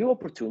was a new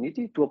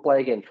opportunity to apply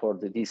again for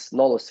this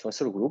knowledge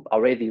transfer group,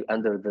 already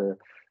under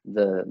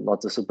the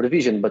not the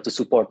supervision but the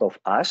support of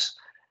Ash.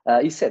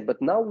 He said,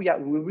 but now we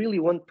really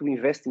want to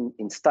invest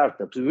in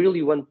startups. We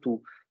really want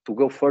to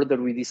go further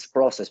with this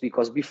process,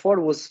 because before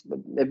it was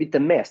a bit a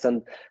mess,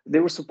 and they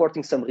were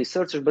supporting some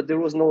researchers, but there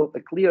was no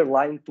a clear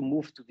line to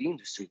move to the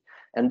industry.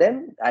 And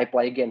then I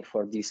applied again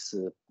for this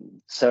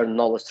CERN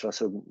Knowledge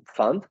Transfer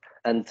Fund,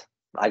 and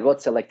I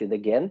got selected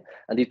again.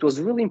 And it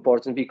was really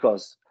important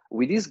because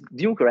with this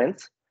new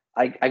grant,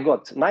 I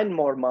got 9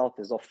 more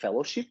months of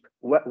fellowship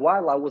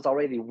while I was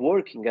already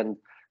working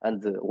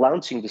and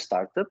launching the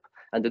startup.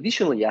 And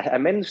additionally, I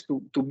managed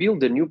to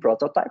build a new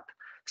prototype.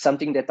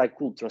 something that I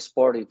could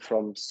transport it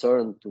from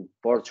CERN to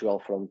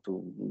Portugal, to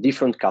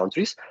different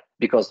countries,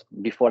 because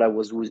before I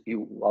was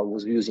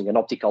using an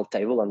optical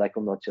table and I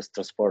could not just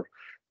transport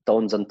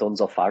tons and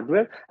tons of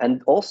hardware.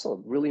 And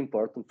also really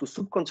important to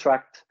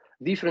subcontract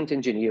different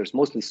engineers,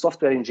 mostly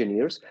software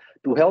engineers,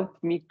 to help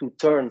me to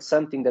turn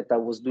something that I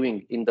was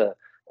doing in the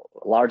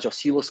large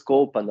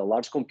oscilloscope and a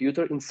large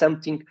computer in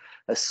something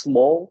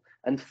small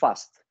and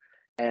fast.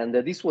 And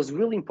this was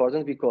really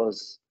important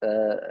because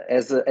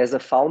as a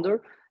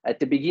founder, at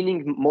the beginning,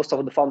 most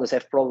of the founders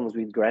have problems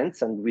with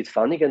grants and with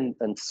funding,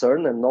 and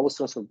CERN and Knowledge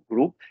Transfer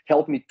Group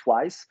helped me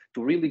twice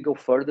to really go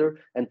further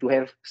and to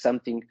have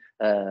something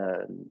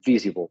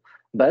visible.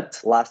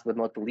 But last but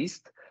not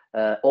least,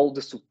 all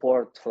the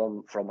support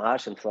from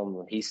Ash and from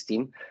his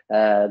team,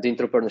 the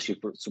entrepreneurship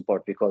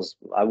support, because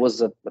I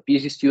was a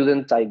PhD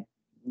student.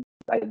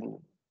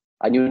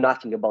 I knew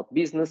nothing about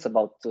business,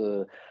 about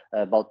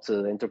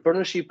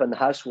entrepreneurship, and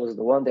Ash was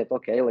the one that,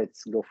 okay,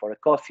 let's go for a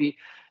coffee.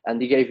 And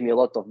he gave me a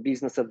lot of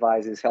business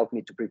advices, helped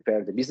me to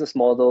prepare the business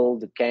model,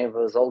 the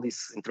canvas, all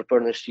these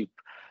entrepreneurship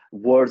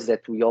words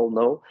that we all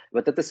know.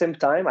 But at the same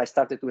time, I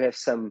started to have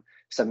some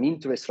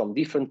interest from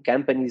different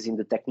companies in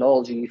the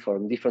technology,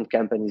 from different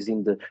companies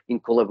in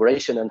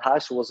collaboration. And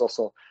Ash was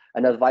also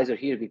an advisor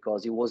here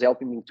because he was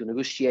helping me to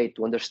negotiate,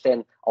 to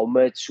understand how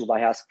much should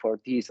I ask for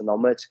this and how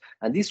much.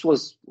 And this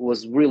was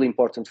really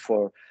important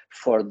for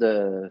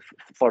the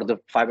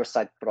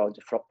Fiberside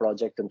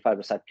project and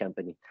Fiberside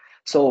company.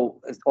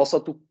 So also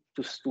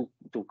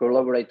to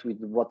collaborate with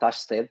what Ash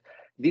said,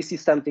 this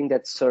is something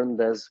that CERN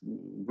does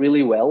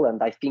really well,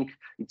 and I think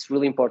it's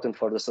really important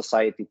for the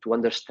society to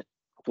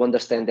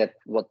understand that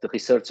what the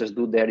researchers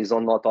do there is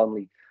not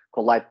only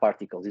collide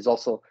particles, it's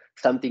also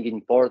something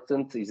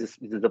important. Is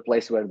the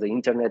place where the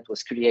internet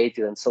was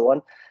created and so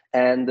on.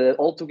 And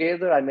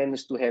altogether, I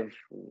managed to have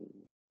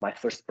my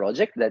first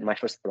project, my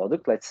first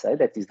product, let's say,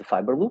 that is the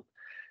fiber loop.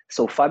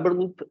 So fiber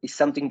loop is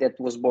something that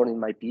was born in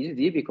my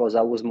PhD because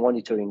I was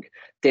monitoring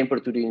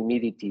temperature and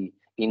humidity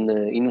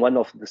in one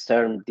of the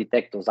CERN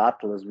detectors,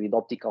 Atlas, with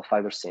optical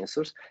fiber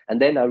sensors.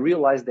 And then I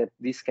realized that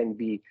this can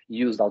be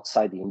used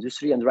outside the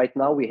industry. And right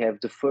now we have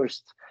the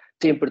first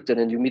temperature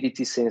and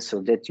humidity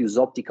sensor that use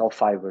optical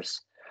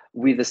fibers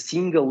with a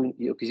single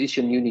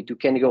acquisition unit. You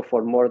can go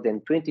for more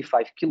than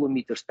 25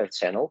 kilometers per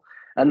channel.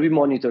 And we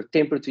monitor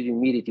temperature and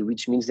humidity,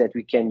 which means that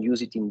we can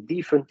use it in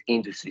different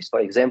industries.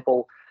 For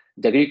example,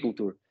 the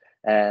agriculture.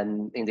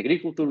 And in the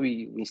agriculture,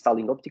 we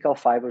installing optical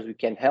fibers. We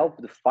can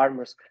help the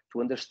farmers to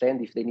understand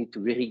if they need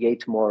to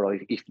irrigate more or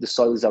if the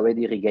soil is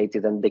already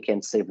irrigated and they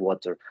can save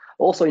water.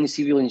 Also in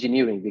civil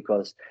engineering,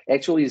 because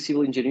actually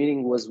civil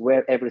engineering was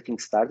where everything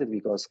started,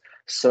 because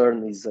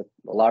CERN is a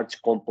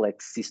large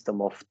complex system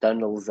of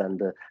tunnels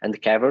and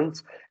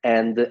caverns,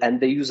 and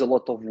they use a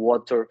lot of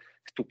water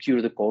to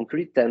cure the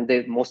concrete, and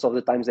most of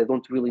the times they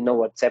don't really know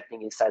what's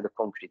happening inside the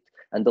concrete.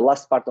 And the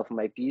last part of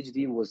my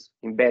PhD was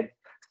embed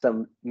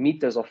some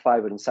meters of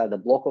fiber inside a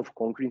block of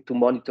concrete to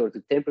monitor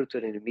the temperature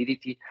and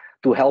humidity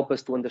to help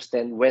us to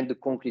understand when the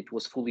concrete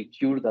was fully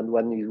cured and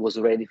when it was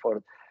ready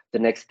for the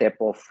next step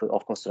of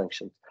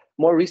construction.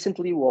 More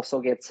recently, we also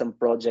get some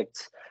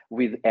projects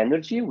with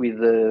energy, with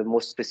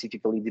most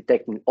specifically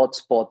detecting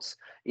hotspots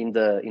in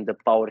the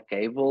power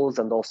cables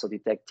and also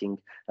detecting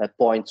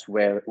points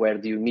where the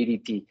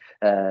humidity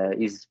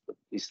is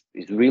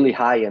really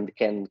high and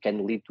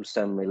can lead to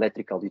some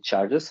electrical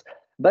discharges.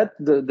 But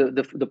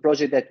the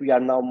project that we are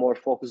now more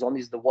focused on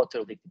is the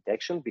water leak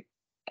detection,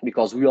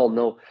 because we all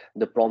know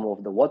the problem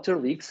of the water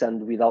leaks,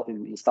 and without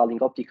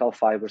installing optical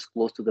fibers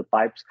close to the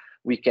pipes,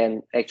 we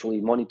can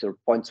actually monitor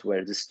points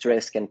where the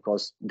stress can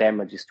cause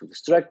damages to the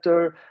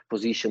structure,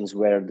 positions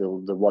where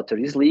the water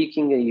is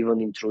leaking, and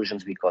even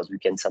intrusions, because we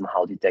can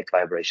somehow detect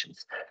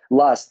vibrations.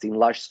 Last, in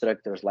large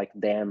structures like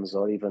dams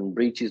or even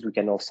breaches, we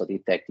can also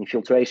detect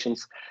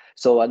infiltrations.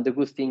 So, and the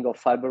good thing of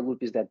fiber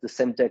loop is that the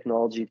same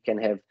technology can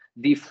have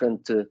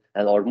different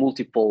or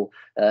multiple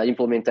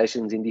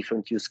implementations in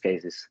different use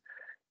cases.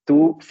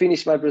 To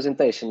finish my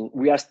presentation,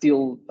 we are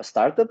still a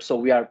startup, so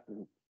we are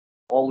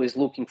always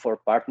looking for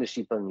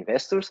partnership and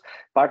investors.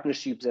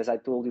 Partnerships, as I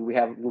told you, we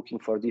have looking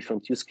for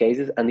different use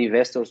cases, and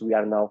investors, we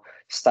are now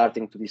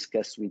starting to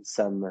discuss with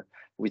some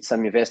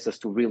investors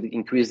to really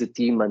increase the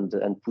team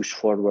and push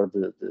forward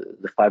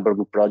the fiber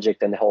loop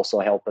project and also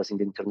help us in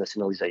the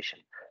internationalization.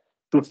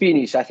 To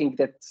finish, I think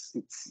that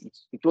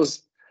it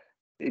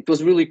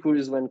was really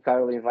curious when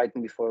Carol invited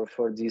me for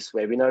this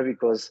webinar,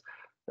 because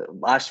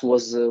Ash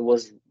was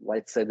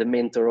let's say the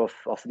mentor of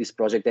this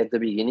project at the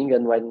beginning,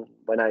 and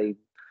when I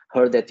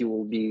heard that you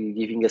will be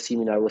giving a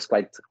seminar, I was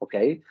quite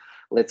okay.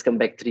 Let's come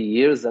back 3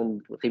 years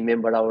and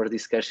remember our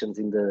discussions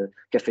in the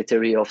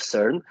cafeteria of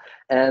CERN.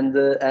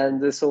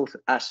 And so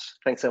Ash,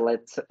 thanks a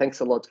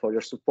lot for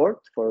your support,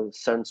 for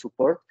CERN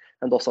support,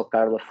 and also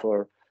Carla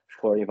for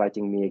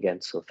inviting me again.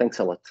 So thanks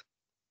a lot.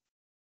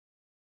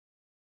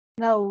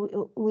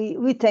 No,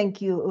 we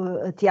thank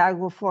you,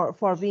 Tiago,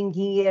 for being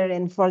here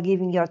and for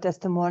giving your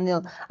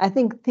testimonial. I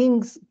think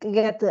things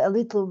get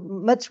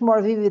much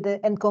more vivid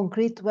and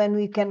concrete when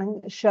we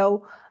can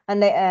show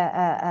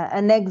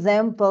an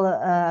example,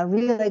 a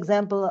real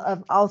example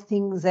of how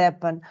things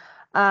happen.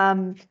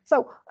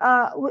 So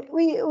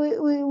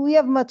we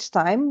have much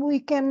time. We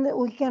can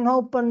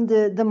open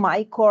the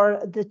mic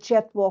or the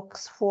chat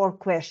box for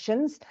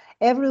questions.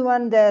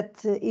 Everyone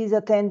that is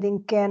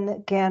attending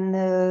can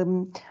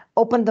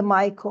open the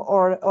mic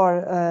or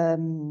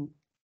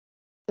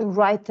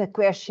write a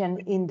question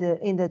in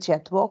the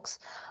chat box.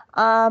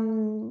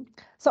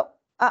 So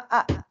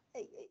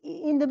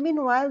in the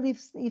meanwhile,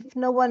 if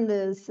no one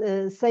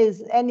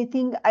says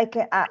anything, I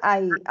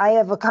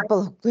have a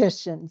couple of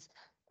questions.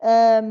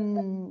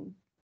 I'm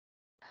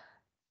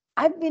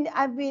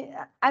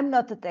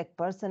not a tech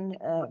person.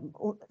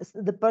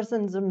 The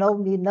persons who know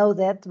me know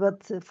that,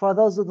 but for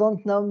those who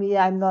don't know me,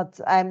 I'm not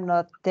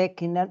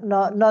tech,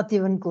 not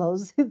even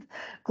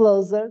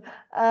closer.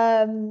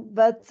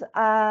 But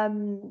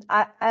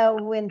I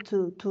went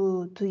to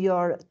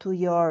your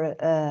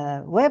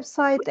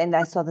website and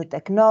I saw the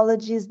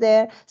technologies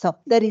there. So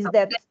there is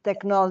that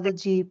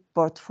technology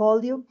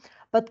portfolio.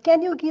 But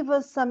can you give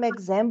us some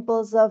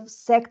examples of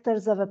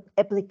sectors of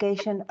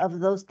application of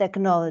those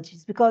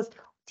technologies? Because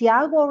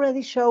Tiago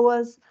already showed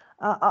us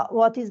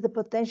what is the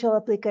potential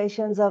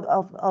applications of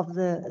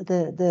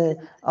the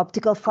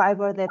optical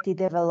fiber that he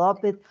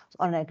developed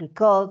on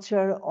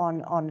agriculture,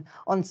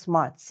 on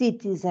smart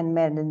cities and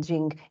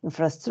managing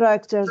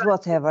infrastructures,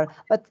 whatever.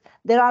 But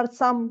there are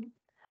some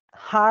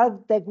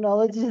hard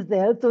technologies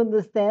there to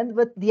understand,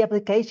 but the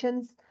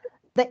applications,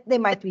 they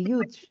might be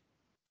huge.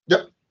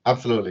 Yep,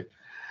 absolutely.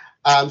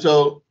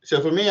 So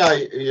for me,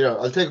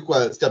 I'll take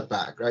a step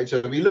back, right?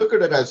 So we look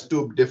at it as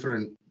two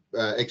different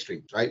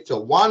extremes, right? So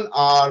one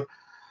are,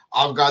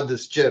 I've got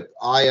this chip.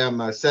 I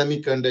am a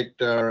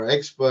semiconductor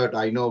expert.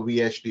 I know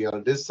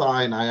VHDL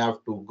design. I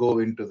have to go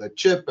into the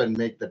chip and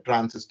make the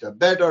transistor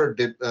better,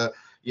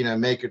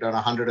 make it on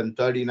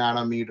 130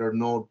 nanometer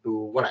node to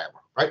whatever,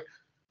 right?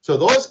 So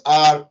those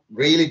are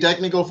really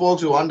technical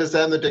folks who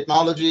understand the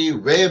technology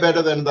way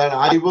better than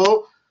I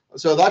will.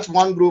 So that's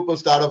one group of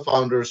startup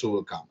founders who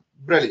will come.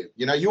 Brilliant.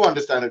 You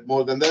understand it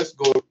more than this,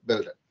 go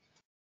build it.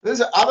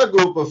 There's another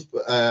group of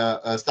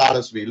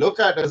startups we look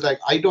at is like,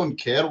 I don't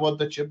care what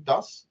the chip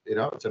does.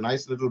 It's a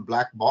nice little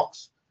black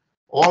box.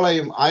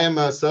 I am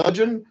a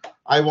surgeon.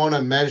 I want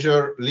to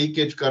measure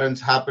leakage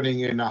currents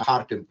happening in a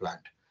heart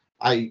implant.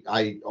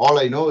 All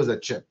I know is a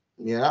chip.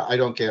 Yeah, I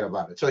don't care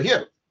about it. So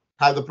here,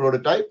 have the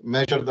prototype,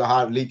 measure the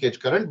heart leakage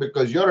current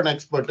because you're an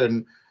expert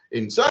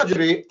in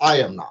surgery. I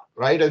am not,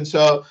 right? And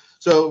so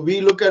we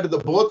look at the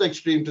both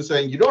extreme to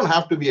saying you don't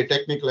have to be a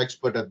technical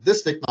expert at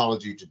this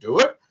technology to do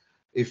it.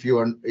 If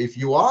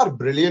you are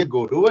brilliant,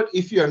 go do it.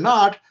 If you're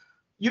not,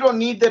 you don't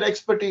need that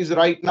expertise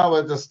right now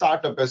as a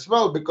startup as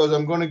well, because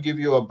I'm going to give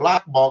you a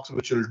black box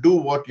which will do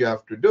what you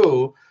have to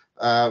do.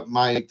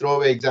 My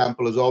throwaway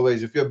example is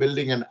always, if you're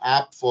building an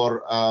app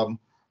for on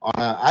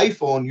an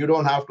iPhone, you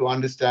don't have to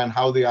understand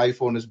how the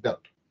iPhone is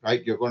built,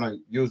 right? You're going to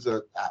use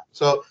the app.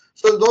 So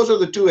those are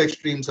the two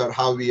extremes are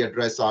how we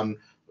address on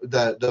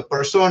the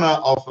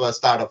persona of a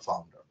startup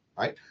founder,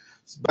 right?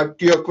 But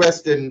to your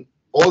question,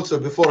 also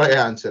before I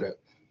answer it,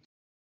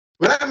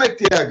 when I met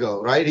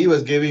Tiago, right, he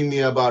was giving me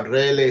about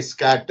Rayleigh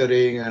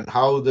scattering and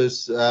how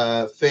this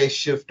phase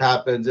shift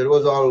happens. It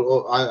was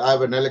all, I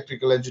have an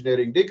electrical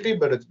engineering degree,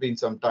 but it's been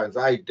some time.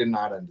 I did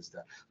not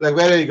understand. Like,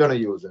 where are you going to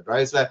use it,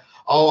 right? It's like,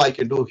 I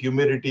can do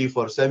humidity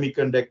for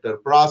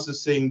semiconductor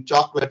processing,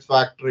 chocolate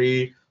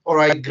factory. All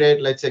right, great,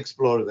 let's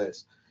explore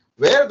this.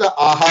 Where the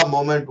aha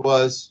moment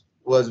was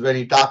when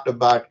he talked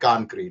about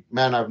concrete.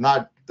 Man, I've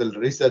not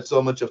researched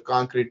so much of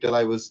concrete till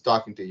I was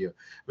talking to you,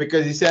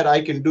 because he said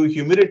I can do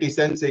humidity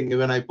sensing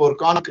when I pour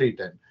concrete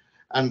in.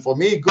 And for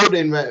me, good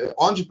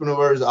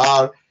entrepreneurs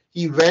are,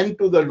 he went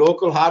to the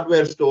local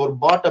hardware store,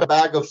 bought a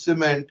bag of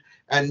cement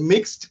and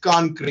mixed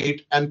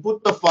concrete and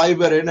put the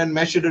fiber in and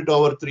measured it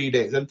over 3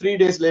 days. And 3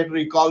 days later,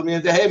 he called me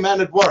and said, hey,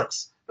 man, it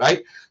works,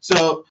 right?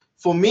 So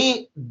for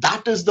me,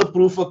 that is the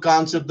proof of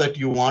concept that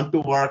you want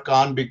to work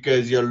on,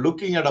 because you're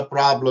looking at a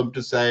problem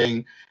to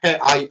saying, hey,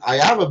 I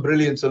have a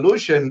brilliant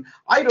solution.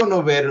 I don't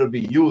know where it'll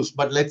be used,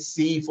 but let's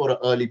see for an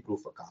early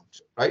proof of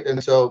concept, right?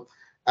 And so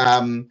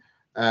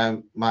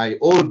my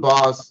old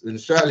boss in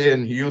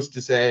Australian, he used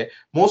to say,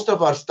 most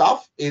of our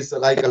stuff is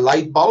like a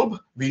light bulb.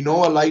 We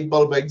know a light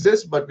bulb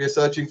exists, but we're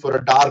searching for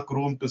a dark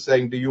room to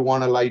saying, do you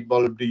want a light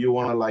bulb? Do you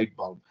want a light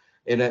bulb?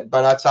 But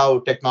that's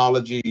how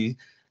technology,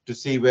 to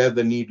see where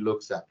the need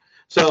looks at.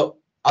 So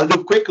I'll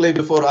do quickly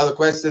before other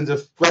questions.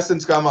 If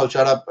questions come, I'll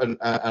shut up and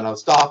I'll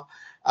stop.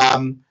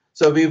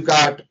 So we've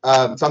got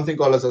something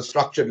called as a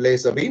structured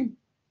laser beam,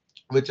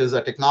 which is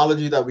a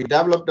technology that we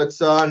developed at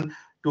CERN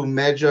to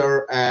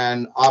measure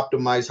and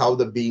optimize how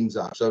the beams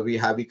are. So we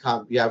have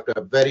to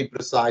have very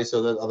precise,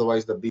 so that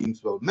otherwise the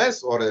beams will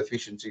miss or the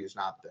efficiency is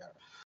not there.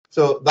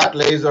 So that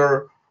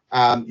laser,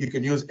 you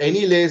can use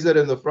any laser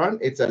in the front.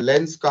 It's a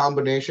lens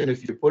combination.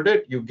 If you put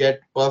it, you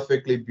get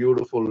perfectly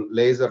beautiful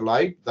laser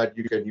light that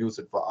you can use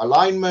it for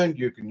alignment.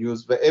 You can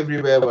use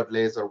everywhere what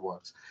laser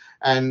works.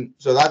 And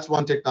so that's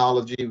one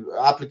technology.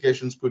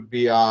 Applications could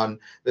be on,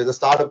 there's a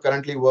startup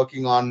currently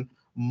working on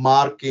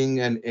marking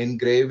and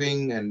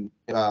engraving and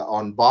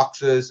on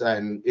boxes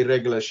and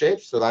irregular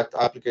shapes. So that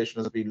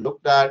application has been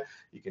looked at.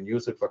 You can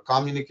use it for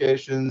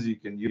communications. You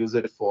can use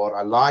it for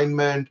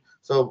alignment.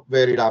 So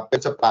very up.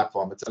 It's a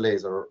platform. It's a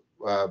laser.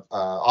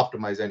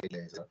 Optimize any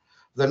laser.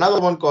 There's another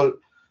one called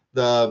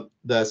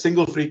the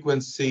single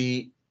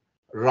frequency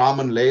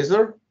Raman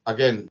laser.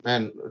 Again,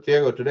 man,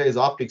 Thiago, today is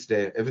optics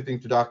day. Everything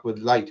to do with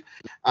light.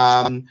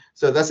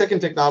 So the second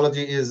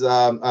technology is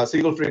a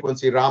single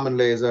frequency Raman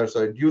laser.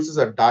 So it uses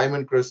a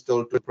diamond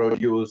crystal to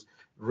produce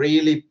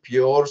really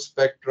pure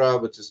spectra,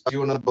 which is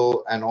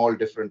tunable and all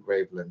different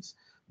wavelengths.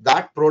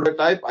 That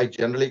prototype I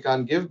generally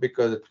can't give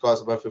because it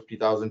costs about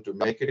 $50,000 to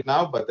make it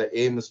now, but the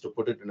aim is to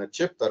put it in a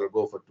chip that'll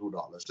go for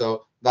 $2.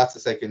 So that's the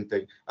second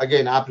thing.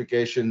 Again,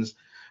 applications.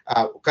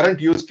 Current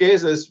use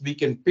case is we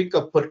can pick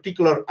a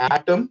particular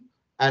atom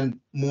and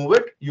move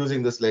it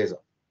using this laser,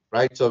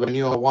 right? So when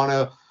you want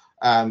to,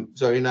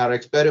 so in our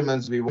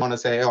experiments, we want to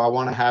say, oh, I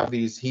want to have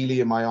these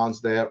helium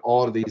ions there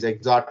or these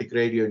exotic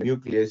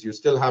radionucleases. You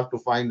still have to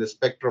find the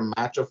spectrum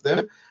match of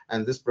them,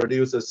 and this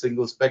produces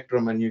single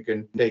spectrum, and you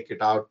can take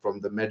it out from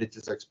the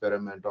Medicis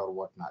experiment or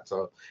whatnot.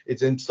 So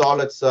it's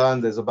installed at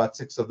CERN. There's about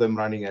 6 of them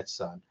running at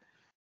CERN.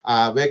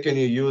 Where can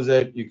you use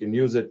it? You can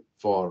use it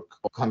for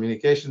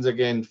communications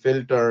again,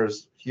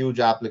 filters, huge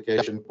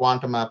application,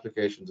 quantum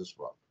applications as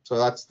well. So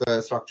that's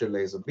the structured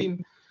laser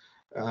beam.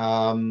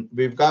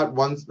 We've got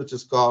one which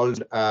is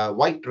called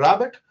White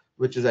Rabbit,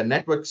 which is a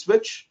network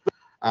switch.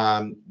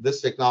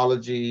 This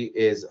technology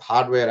is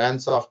hardware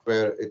and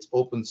software. It's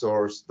open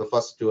source. The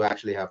first two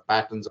actually have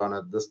patents on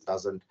it. This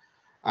doesn't.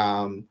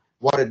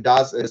 What it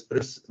does is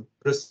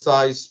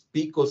precise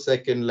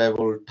picosecond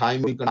level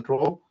timing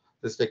control.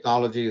 This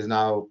technology is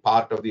now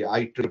part of the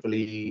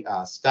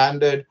IEEE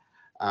standard,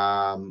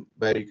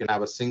 where you can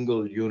have a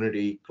single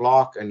unity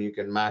clock and you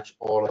can match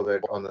all of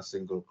it on a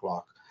single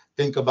clock.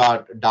 Think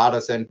about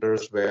data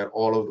centers where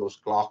all of those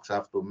clocks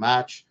have to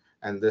match,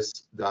 and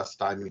this does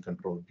timing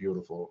control.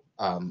 Beautiful.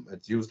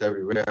 It's used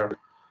everywhere.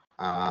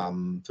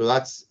 So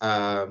that's,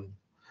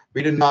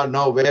 we did not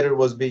know where it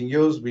was being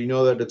used. We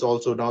know that it's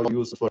also now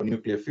used for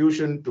nuclear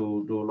fusion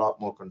to do a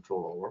lot more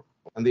control over.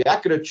 And the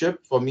accurate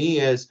chip for me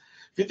is,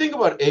 if you think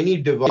about any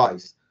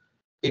device,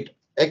 it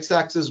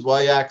x-axis,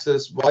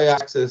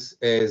 y-axis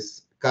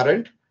is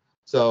current.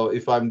 So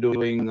if I'm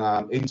doing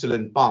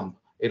insulin pump,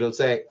 it'll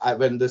say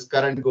when this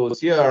current goes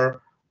here,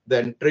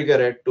 then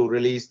trigger it to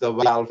release the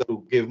valve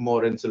to give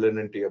more insulin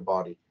into your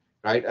body,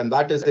 right? And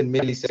that is in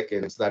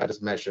milliseconds that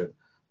is measured.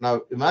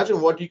 Now imagine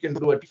what you can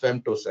do at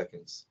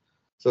femtoseconds.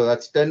 So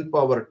that's 10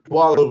 power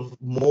 12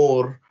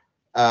 more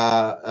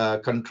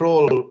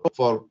control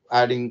for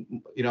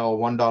adding, you know,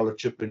 $1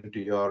 chip into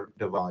your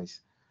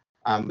device,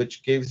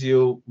 which gives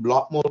you a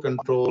lot more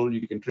control.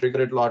 You can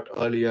trigger it a lot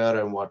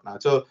earlier and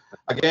whatnot. So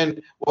again,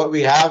 what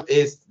we have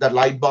is the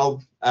light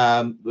bulb.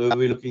 We'll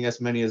be looking as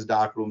many as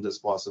dark rooms as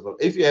possible.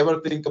 If you ever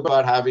think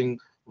about having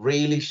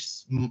really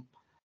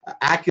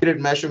accurate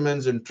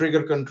measurements and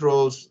trigger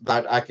controls,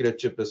 that accurate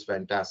chip is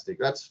fantastic.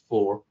 That's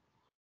 4.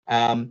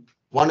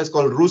 One is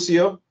called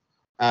Rusio.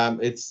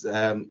 It's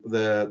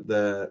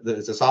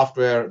it's a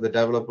software. The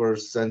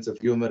developer's sense of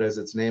humor is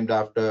it's named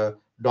after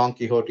Don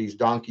Quixote's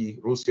donkey,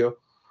 Rusio.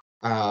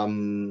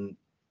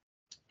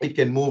 It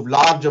can move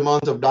large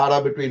amounts of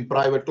data between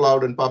private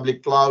cloud and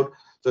public cloud.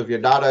 So if your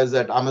data is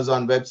at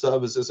Amazon Web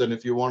Services, and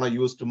if you want to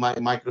use to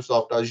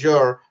Microsoft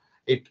Azure,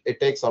 it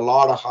takes a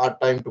lot of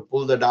hard time to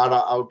pull the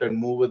data out and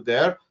move it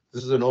there.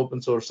 This is an open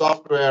source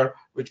software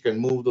which can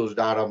move those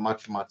data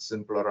much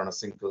simpler on a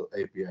single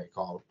API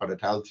call, but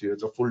it helps you.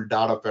 It's a full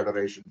data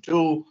federation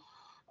tool.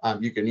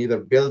 You can either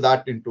build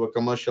that into a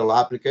commercial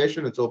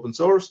application, it's open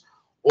source,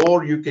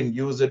 or you can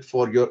use it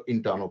for your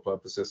internal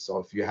purposes. So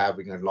if you're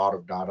having a lot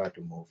of data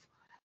to move.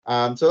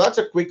 So that's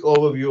a quick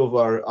overview of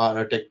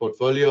our tech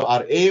portfolio.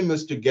 Our aim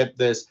is to get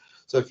this.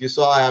 So if you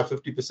saw, I have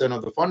 50%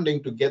 of the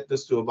funding to get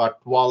this to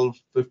about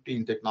 12,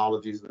 15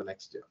 technologies in the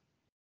next year.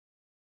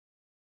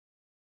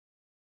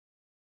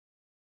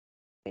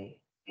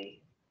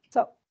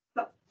 So,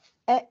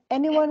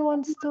 anyone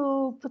wants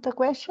to put a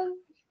question?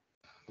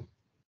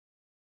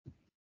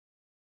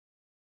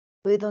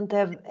 We don't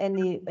have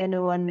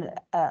anyone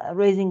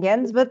raising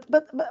hands, but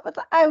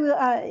I will.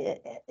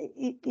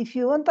 If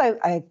you want,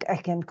 I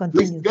can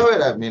continue. Please go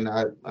ahead. I mean,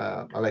 I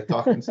like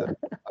talking. So,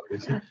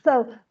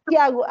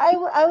 Tiago,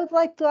 I would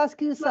like to ask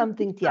you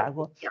something,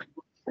 Tiago.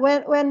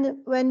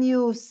 When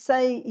you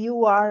say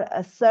you are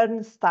a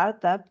CERN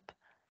startup,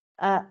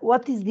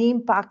 what is the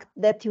impact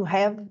that you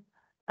have?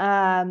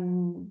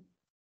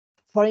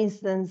 For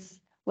instance,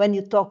 when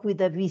you talk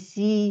with a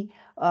VC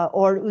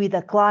or with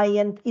a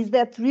client, is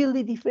that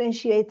really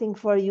differentiating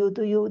for you?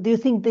 Do you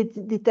think that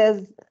it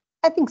has?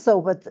 I think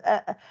so, but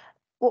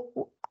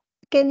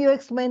can you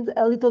explain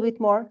a little bit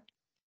more?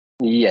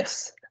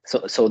 Yes.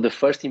 So the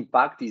first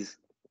impact is,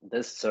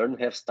 does CERN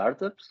have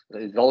startups?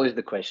 It's always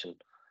the question.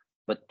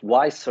 But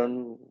why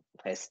CERN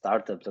has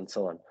startups and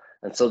so on?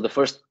 And so the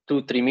first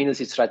 2-3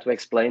 minutes is try to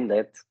explain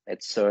that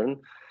at CERN,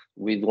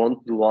 we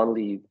don't do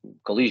only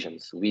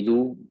collisions. We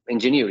do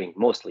engineering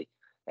mostly.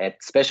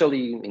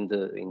 especially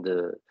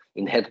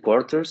in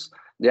headquarters,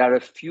 there are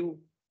a few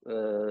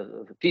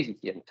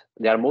physicians.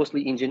 They are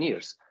mostly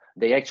engineers.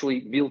 They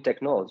actually build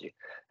technology,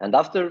 and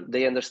after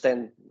they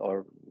understand,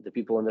 or the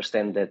people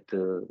understand that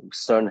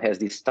CERN has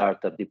this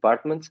startup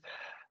department,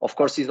 of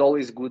course, it's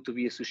always good to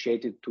be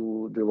associated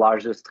to the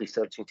largest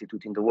research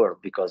institute in the world,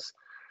 because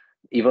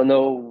even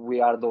though we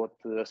are not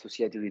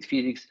associated with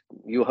physics,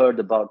 you heard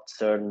about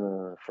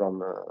CERN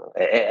from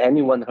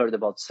anyone heard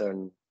about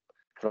CERN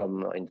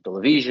from in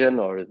television,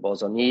 or it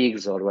was on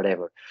Higgs or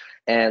whatever,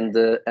 and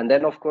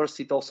then of course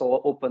it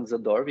also opens the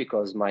door,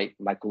 because my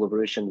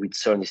collaboration with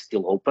CERN is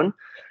still open,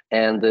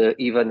 and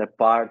even a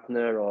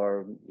partner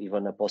or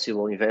even a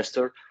possible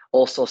investor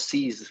also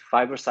sees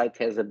Fibersite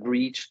has a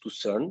bridge to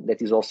CERN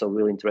that is also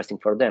really interesting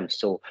for them.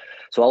 So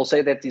I'll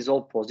say that is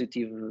all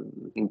positive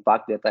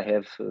impact that I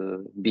have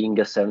being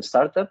a CERN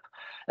startup,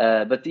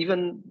 but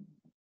even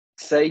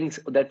saying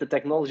that the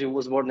technology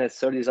was born at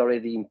CERN is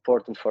already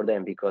important for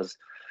them, because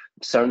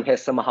CERN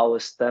has somehow a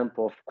stamp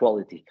of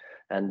quality,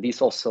 and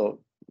this also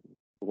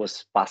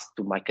was passed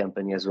to my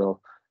company as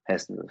well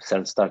as the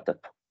CERN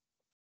startup.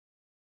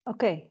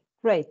 Okay,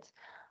 great.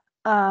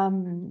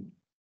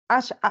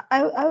 Ash,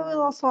 I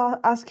will also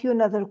ask you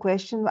another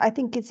question. I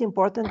think it's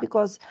important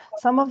because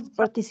some of the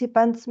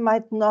participants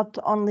might not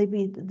only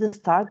be the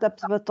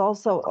startups, but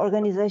also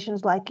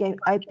organizations like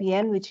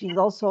IPN, which is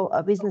also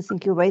a business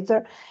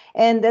incubator.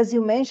 And as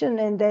you mentioned,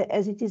 and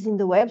as it is in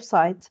the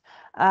website,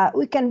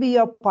 we can be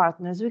your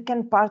partners. We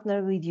can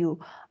partner with you.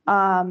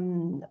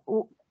 Can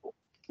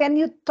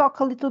you talk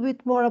a little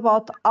bit more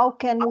about how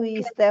can we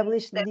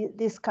establish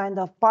this kind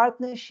of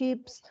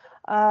partnerships?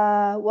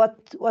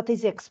 What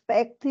is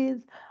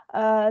expected?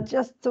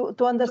 Just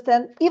to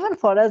understand, even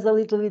for us, a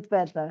little bit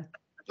better.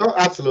 Oh,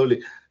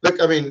 absolutely.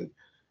 Look, I mean,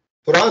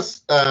 for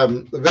us,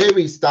 the way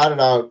we started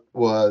out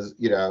was,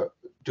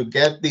 to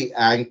get the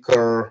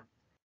anchor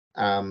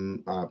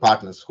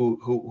partners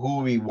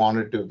who we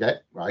wanted to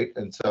get, right?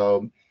 And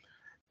so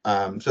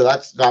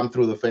that's gone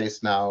through the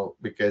phase now,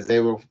 because they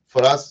were,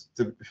 for us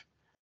to.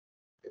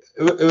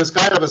 It was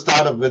kind of a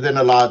startup within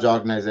a large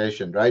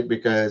organization, right?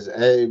 Because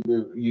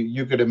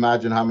you could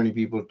imagine how many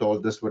people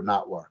told this would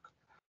not work.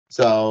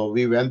 So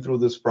we went through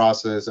this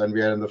process, and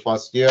we are in the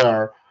first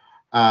year,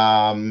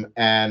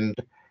 and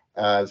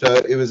so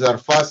it was our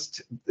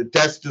first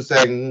test to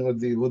saying,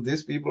 would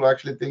these people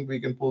actually think we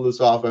can pull this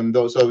off? And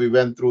so we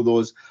went through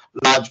those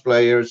large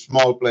players,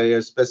 small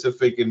players,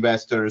 specific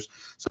investors.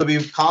 So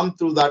we've come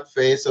through that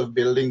phase of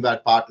building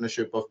that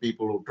partnership of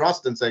people who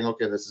trust and saying,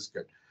 okay, this is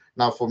good.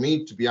 Now, for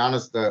me, to be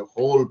honest, the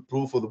whole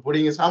proof of the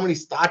pudding is how many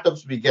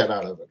startups we get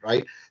out of it,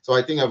 right? So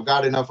I think I've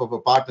got enough of a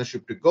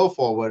partnership to go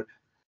forward.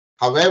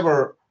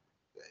 However,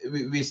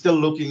 we're still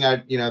looking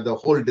at, the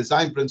whole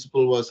design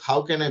principle was,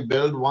 how can I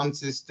build one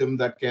system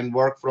that can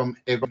work from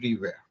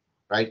everywhere,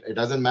 right? It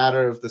doesn't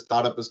matter if the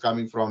startup is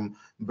coming from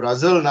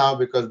Brazil now,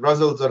 because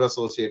Brazil's an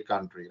associate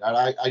country.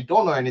 I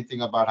don't know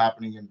anything about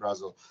happening in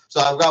Brazil. So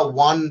I've got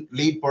one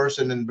lead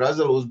person in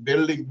Brazil who's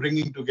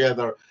bringing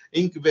together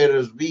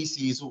incubators,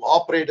 VCs who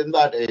operate in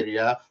that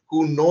area,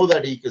 who know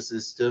that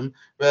ecosystem,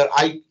 where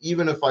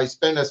even if I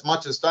spend as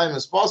much as time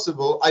as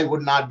possible, I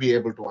would not be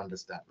able to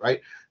understand,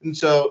 right? And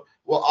so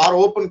our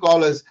open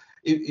call is,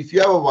 if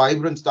you have a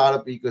vibrant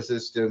startup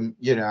ecosystem,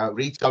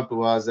 reach out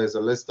to us. There's a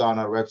list on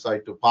our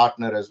website to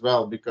partner as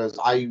well, because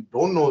I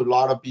don't know a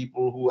lot of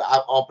people who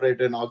have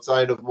operated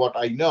outside of what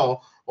I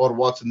know or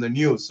what's in the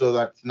news. So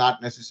that's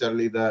not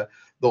necessarily the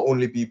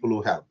only people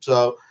who help.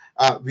 So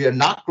we are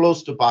not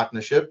close to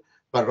partnership,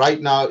 but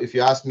right now, if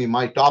you ask me,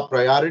 my top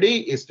priority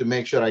is to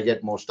make sure I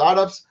get more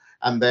startups,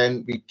 and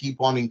then we keep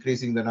on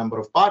increasing the number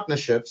of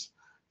partnerships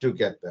to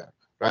get there,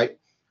 right?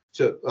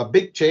 So a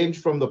big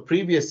change from the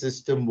previous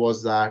system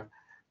was that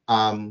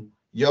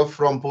you're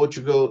from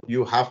Portugal,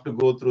 you have to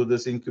go through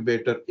this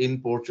incubator in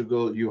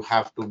Portugal, you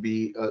have to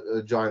be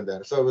joined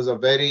there. So it was a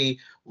very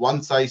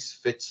one size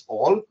fits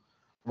all.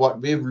 What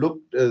we've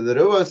looked the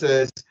reverse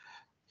is,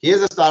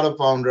 here's a startup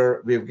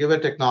founder, we've given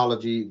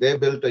technology, they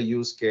built a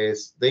use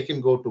case, they can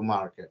go to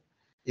market.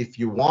 If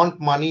you want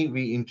money,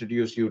 we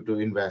introduce you to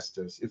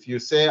investors. If you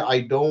say,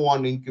 I don't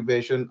want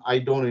incubation, I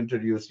don't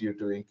introduce you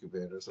to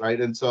incubators,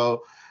 right? And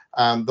so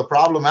the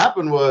problem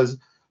happened was,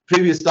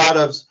 previous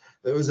startups,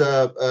 there was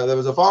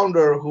a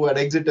founder who had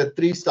exited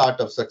 3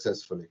 startups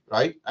successfully,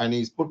 right? And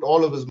he's put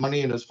all of his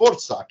money in his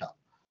 4th startup.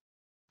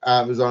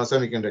 It was on a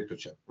semiconductor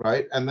chip,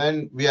 right? And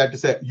then we had to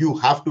say, you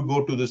have to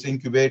go to this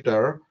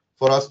incubator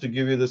for us to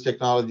give you this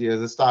technology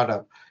as a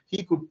startup.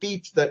 He could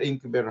teach that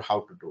incubator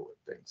how to do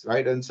things,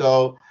 right? And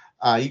so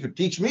he could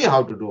teach me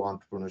how to do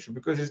entrepreneurship,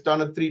 because he's done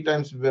it 3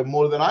 times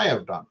more than I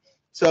have done.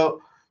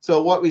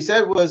 So what we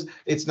said was,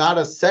 it's not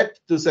a set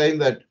to saying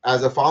that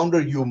as a founder,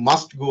 you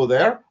must go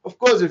there. Of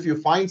course, if you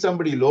find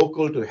somebody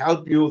local to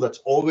help you, that's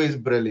always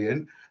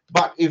brilliant.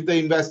 But if the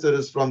investor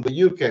is from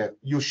the UK,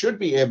 you should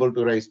be able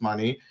to raise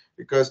money,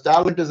 because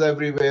talent is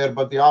everywhere,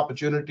 but the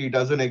opportunity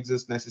doesn't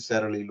exist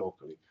necessarily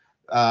locally.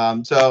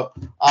 So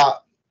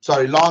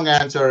sorry, long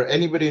answer.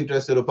 Anybody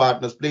interested to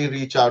partners, please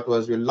reach out to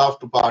us. We'd love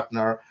to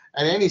partner.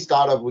 And any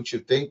startup which you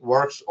think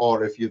works,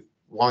 or if you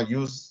want to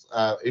use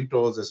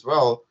intros as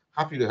well,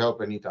 happy to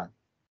help anytime.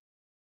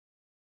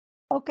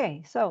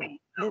 Okay, so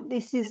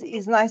this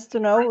is nice to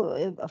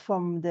know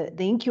from the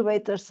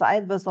incubator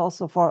side, but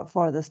also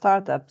for the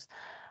startups.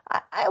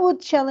 I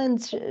would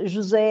challenge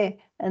José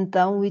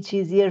Antão, which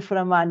is here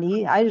from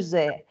ANI. Hi,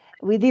 José.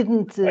 We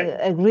didn't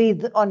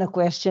agreed on a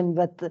question,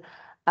 but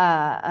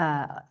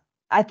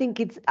I think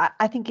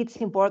it's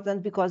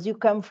important because you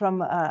come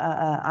from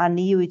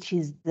ANI, which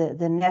is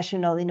the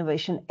National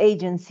Innovation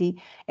Agency,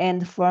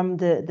 and from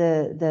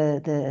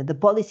the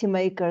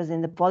policymakers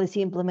and the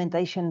policy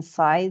implementation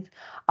side.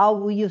 How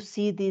will you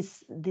see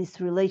this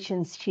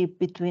relationship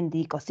between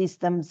the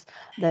ecosystems,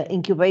 the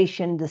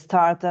incubation, the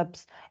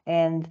startups,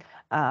 and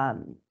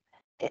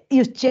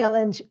you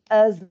challenge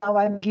us. Now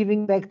I'm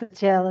giving back the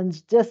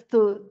challenge just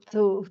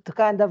to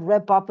kind of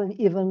wrap up and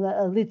even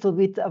a little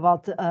bit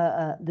about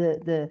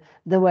the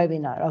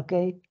webinar.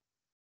 Okay.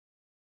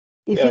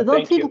 If you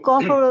don't feel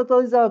comfortable,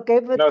 it's okay,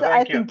 but no,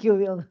 I think you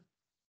will.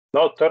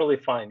 No, totally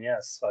fine.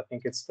 Yes, I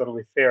think it's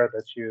totally fair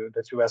that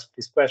you ask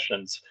these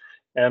questions.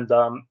 And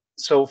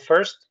so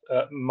first,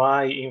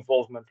 my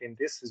involvement in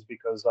this is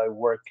because I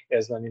work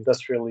as an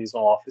industrial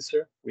liaison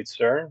officer with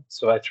CERN.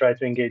 So I try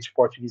to engage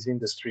Portuguese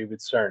industry with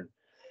CERN.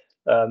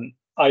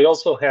 I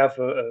also have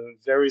a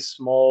very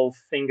small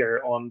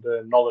finger on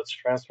the knowledge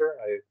transfer.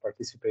 I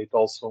participate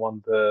also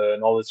on the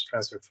knowledge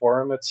transfer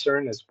forum at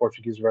CERN as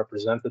Portuguese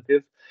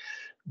representative.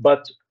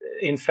 But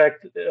in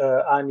fact,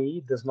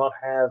 ANI does not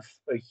have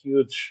a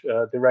huge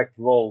direct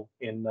role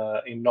in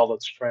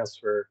knowledge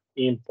transfer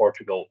in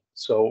Portugal.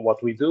 So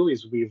what we do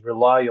is we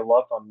rely a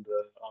lot on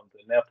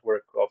the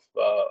network of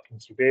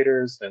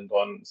incubators and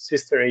on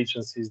sister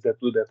agencies that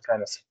do that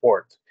kind of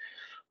support.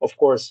 Of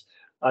course,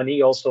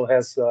 ANI also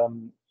has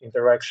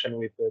interaction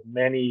with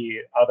many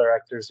other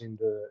actors in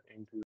the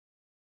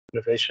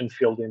innovation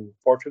field in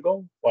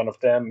Portugal. One of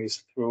them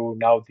is through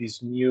now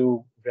these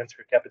new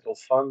venture capital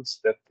funds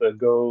that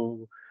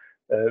go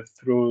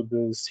through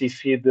the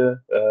CFID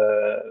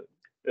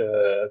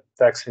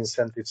tax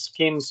incentive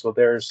scheme. So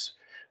there's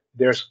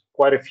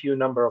quite a few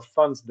number of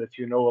funds that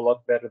you know a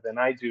lot better than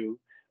I do,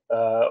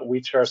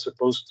 which are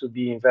supposed to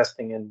be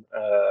investing in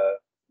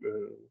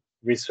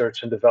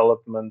research and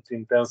development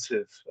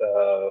intensive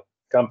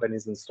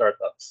companies and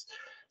startups.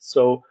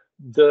 So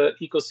the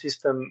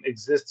ecosystem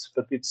exists,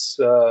 but it's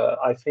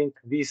I think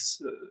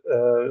this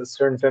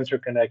CERN Venture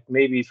Connect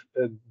maybe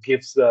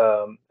gives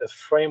a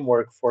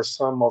framework for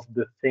some of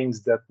the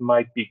things that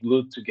might be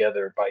glued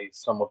together by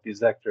some of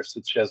these actors,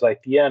 such as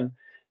IPN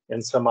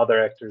and some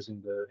other actors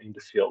in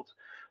the field.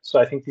 So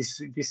I think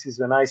this is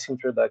a nice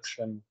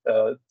introduction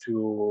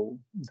to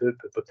the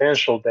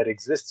potential that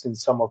exists in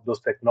some of those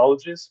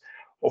technologies.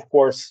 Of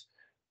course,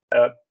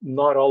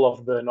 not all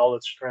of the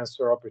knowledge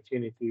transfer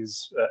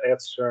opportunities at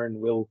CERN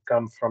will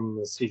come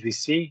from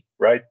CVC,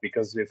 right?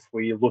 Because if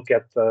we look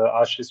at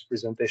Ash's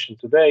presentation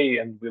today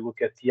and we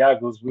look at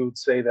Tiago's, we would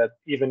say that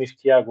even if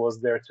Tiago was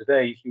there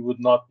today, he would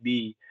not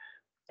be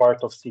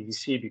part of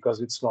CVC because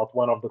it's not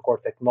one of the core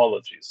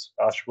technologies.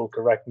 Ash will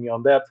correct me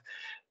on that.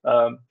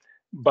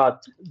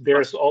 But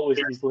there's always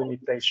this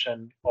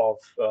limitation of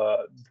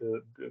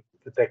the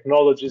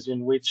technologies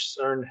in which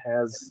CERN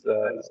has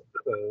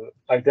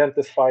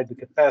identified the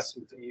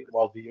capacity,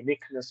 well, the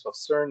uniqueness of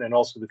CERN, and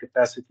also the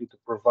capacity to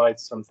provide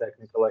some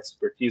technical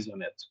expertise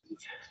on it.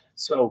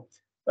 So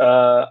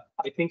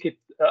I think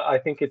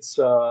it's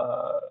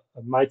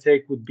my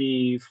take would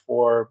be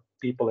for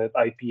people at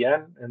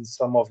IPN and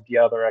some of the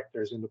other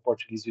actors in the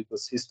Portuguese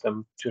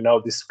ecosystem to now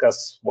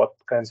discuss what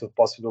kinds of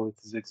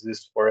possibilities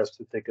exist for us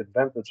to take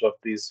advantage of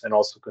this and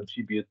also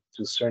contribute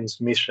to CERN's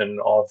mission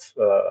of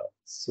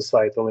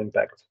societal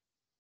impact.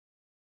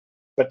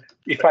 But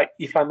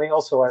if I may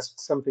also ask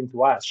something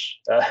to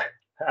Ash,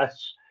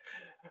 Ash,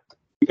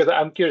 because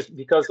I'm curious,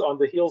 because on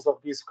the heels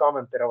of this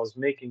comment that I was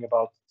making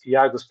about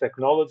Tiago's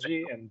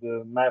technology and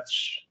the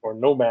match or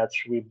no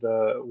match with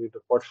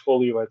the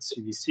portfolio at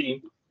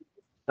CVC,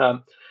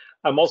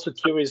 I'm also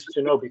curious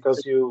to know,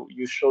 because you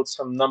showed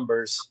some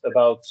numbers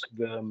about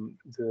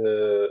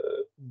the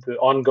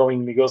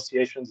ongoing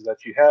negotiations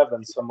that you have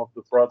and some of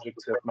the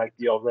projects that might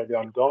be already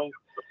ongoing,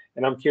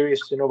 and I'm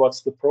curious to know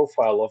what's the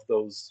profile of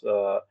those.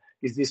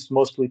 Is this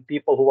mostly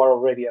people who are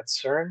already at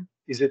CERN?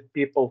 Is it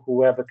people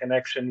who have a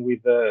connection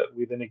with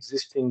an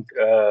existing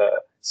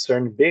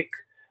CERN BIC,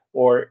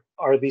 or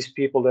are these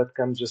people that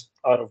come just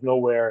out of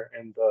nowhere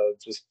and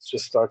just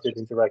started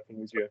interacting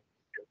with you?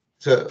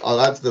 So I'll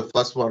answer the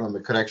first one on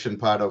the connection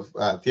part of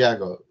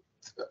Tiago.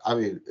 I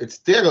mean, it's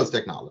Tiago's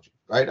technology,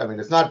 right? I mean,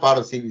 it's not part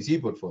of CVC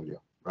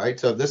portfolio, right?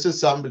 So this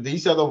is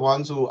these are the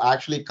ones who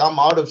actually come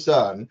out of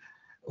CERN,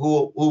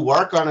 who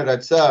work on it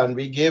at CERN.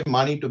 We gave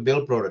money to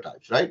build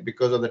prototypes, right?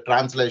 Because of the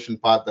translation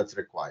part that's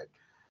required.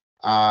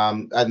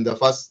 And the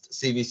first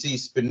CVC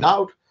spin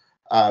out,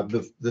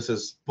 this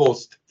is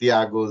post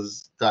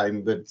Tiago's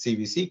time that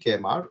CVC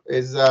came out,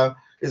 is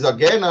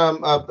again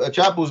a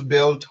chap who's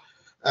built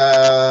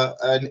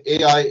an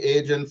AI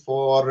agent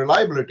for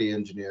reliability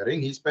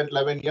engineering. He spent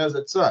 11 years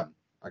at CERN.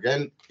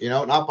 Again,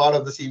 not part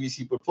of the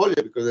CVC portfolio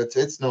because it's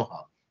its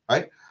know-how,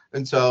 right?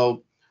 And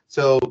so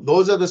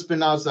those are the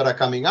spin-outs that are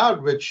coming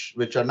out, which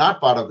are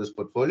not part of this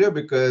portfolio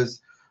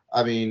because,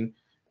 I mean,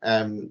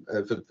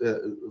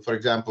 for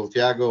example,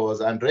 Tiago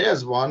was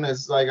Andrea's one.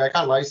 Is like I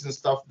can't license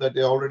stuff that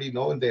they already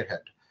know in their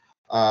head.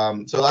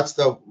 So that's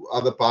the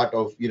other part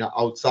of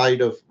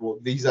outside of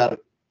these are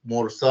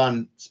more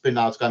CERN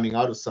spin-outs coming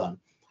out of CERN.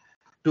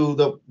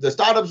 To the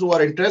startups who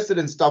are interested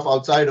in stuff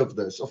outside of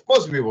this, of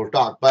course we will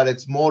talk, but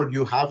it's more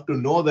you have to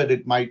know that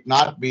it might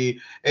not be,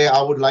 hey,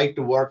 I would like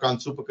to work on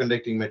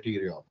superconducting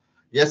material.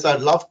 Yes,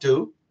 I'd love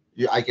to.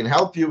 I can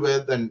help you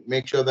with and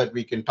make sure that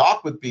we can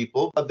talk with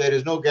people, but there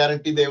is no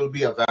guarantee they will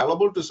be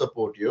available to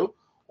support you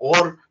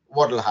or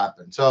what will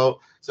happen. So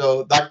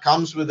that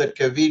comes with a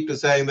caveat to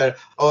saying that,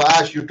 oh,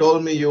 Ash, you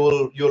told me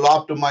you'll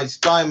optimize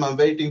time. I'm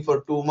waiting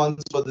for 2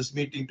 months for this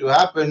meeting to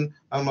happen.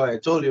 I'm like, I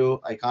told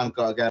you, I can't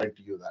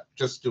guarantee you that.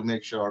 Just to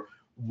make sure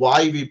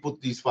why we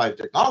put these 5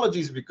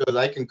 technologies, because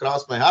I can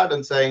cross my heart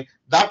and saying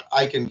that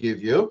I can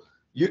give you.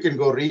 You can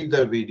go read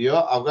the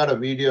video. I've got a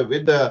video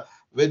with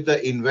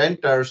the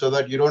inventor so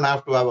that you don't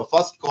have to have a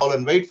first call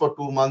and wait for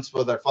 2 months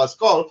for that first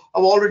call.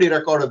 I've already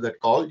recorded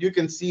that call. You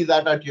can see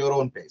that at your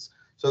own pace.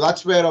 So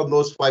that's where on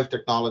those 5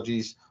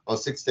 technologies or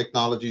 6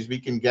 technologies, we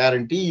can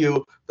guarantee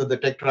you that the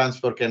tech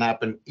transfer can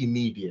happen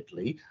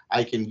immediately.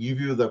 I can give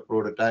you the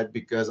prototype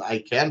because I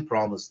can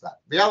promise that.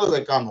 The others,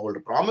 I can't hold a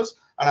promise,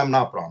 and I'm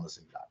not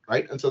promising that,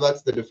 right? And so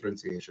that's the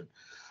differentiation.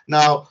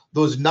 Now,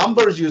 those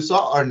numbers you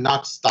saw are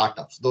not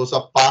startups. Those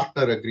are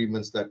partner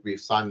agreements that we've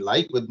signed,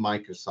 like with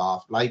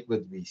Microsoft, like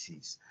with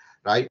VCs,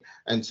 right?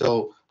 And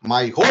so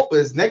my hope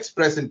is next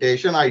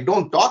presentation, I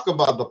don't talk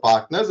about the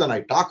partners and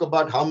I talk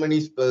about how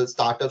many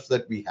startups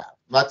that we have.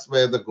 That's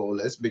where the goal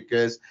is,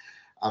 because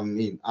I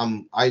lead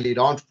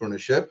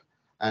entrepreneurship,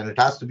 and it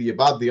has to be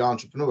about the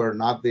entrepreneur,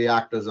 not the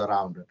actors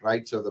around it,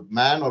 right? So the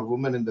man or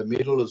woman in the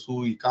middle is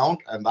who we count,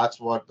 and that's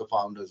what the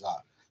founders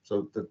are.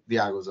 So the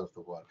Diagos of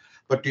the world.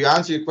 But to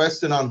answer your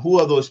question on who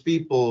are those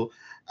people,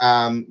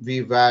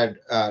 we've had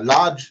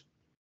large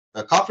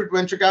corporate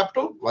venture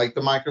capital like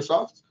the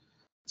Microsoft,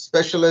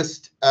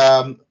 specialist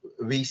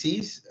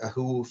VCs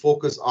who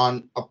focus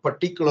on a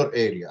particular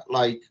area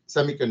like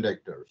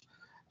semiconductors,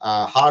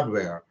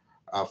 hardware,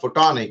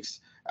 photonics,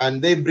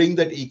 and they bring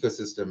that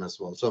ecosystem as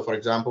well. So, for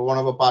example, one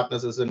of our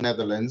partners is in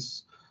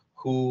Netherlands,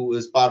 who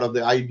is part of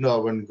the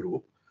Eindhoven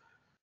group.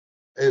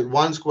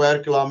 1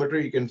 square kilometer,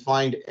 you can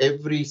find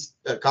every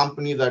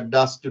company that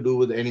does to do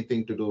with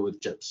anything to do with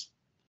chips.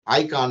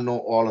 I can't know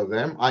all of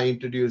them. I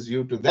introduce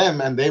you to them,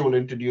 and they will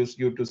introduce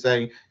you to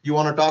saying, you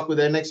want to talk with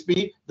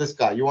NXP? This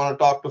guy. You want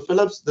to talk to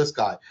Philips? This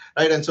guy,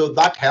 right? And so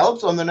that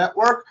helps on the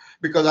network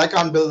because I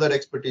can't build that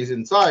expertise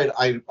inside.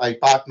 I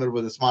partner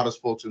with the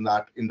smartest folks in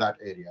that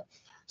area.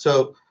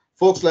 So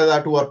folks like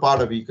that who are part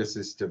of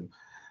ecosystem.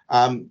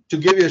 To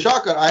give you a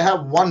shocker, I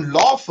have one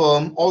law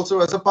firm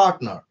also as a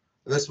partner.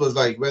 This was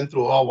like, went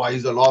through, oh, why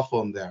is a law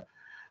firm there?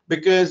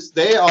 Because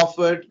they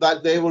offered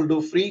that they will do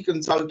free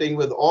consulting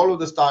with all of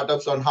the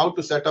startups on how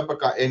to set up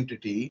an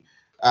entity,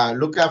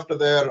 look after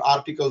their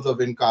articles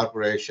of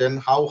incorporation,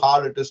 how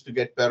hard it is to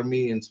get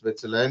permit in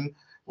Switzerland,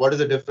 what is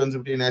the difference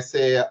between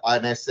SA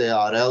and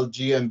SARL,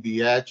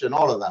 GmbH, and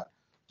all of that.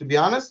 To be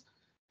honest,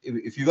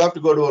 if you have to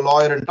go to a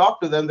lawyer and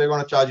talk to them, they're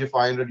going to charge you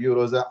 500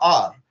 euros an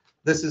hour.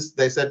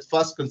 They said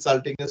first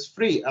consulting is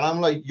free. And I'm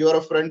like, you're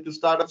a friend to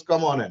startups,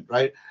 come on in,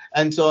 right?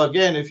 And so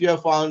again, if you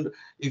have found,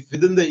 if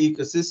within the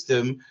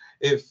ecosystem,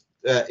 if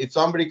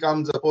somebody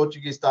comes, a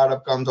Portuguese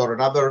startup comes or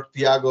another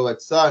Tiago at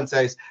CERN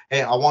says,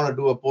 hey, I want to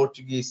do a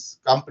Portuguese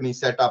company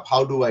setup,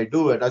 how do I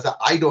do it? I said,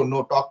 I don't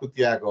know, talk to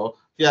Tiago.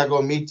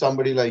 Tiago, meet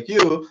somebody like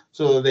you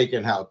so that they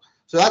can help.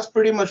 So that's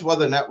pretty much what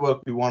the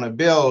network we want to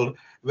build,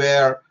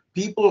 where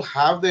people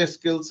have their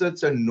skill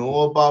sets and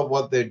know about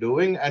what they're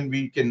doing, and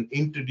we can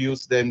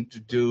introduce them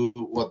to do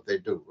what they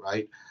do,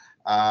 right?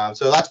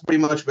 So that's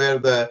pretty much where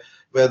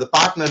the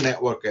partner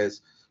network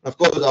is. Of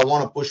course, I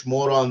want to push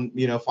more on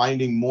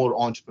finding more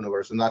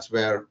entrepreneurs, and that's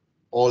where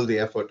all the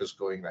effort is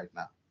going right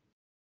now.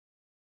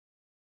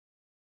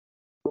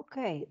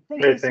 Okay,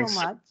 thank you so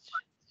much.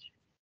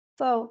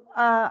 So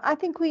I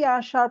think we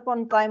are sharp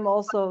on time.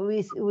 Also,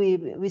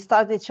 we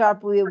started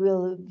sharp. We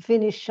will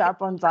finish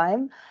sharp on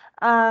time.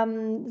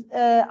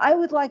 I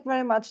would like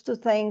very much to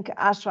thank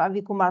Ash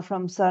Ravikumar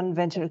from CERN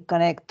Venture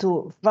Connect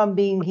from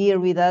being here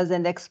with us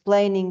and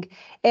explaining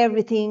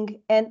everything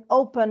and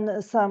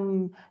open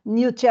some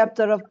new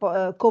chapter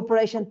of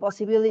cooperation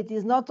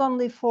possibilities, not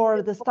only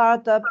for the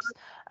startups,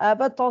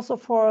 but also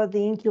for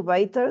the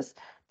incubators.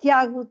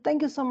 Tiago,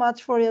 thank you so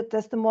much for your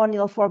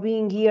testimonial, for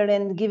being here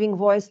and giving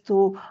voice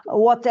to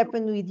what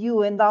happened with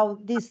you and how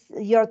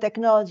your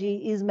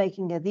technology is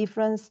making a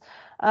difference.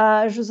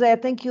 Jose,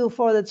 thank you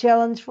for the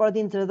challenge, for the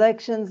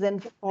introductions,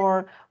 and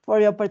for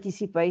your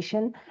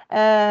participation.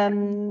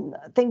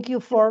 Thank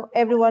you for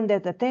everyone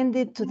that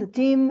attended, to the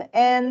team.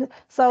 And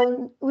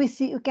so we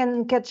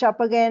can catch up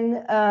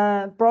again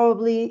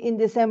probably in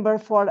December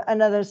for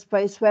another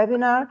space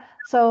webinar.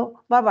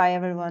 So bye-bye,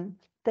 everyone.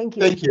 Thank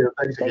you. Thank you.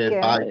 Thanks Take again.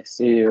 care. Bye.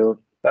 See you.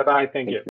 Bye-bye. Thank you.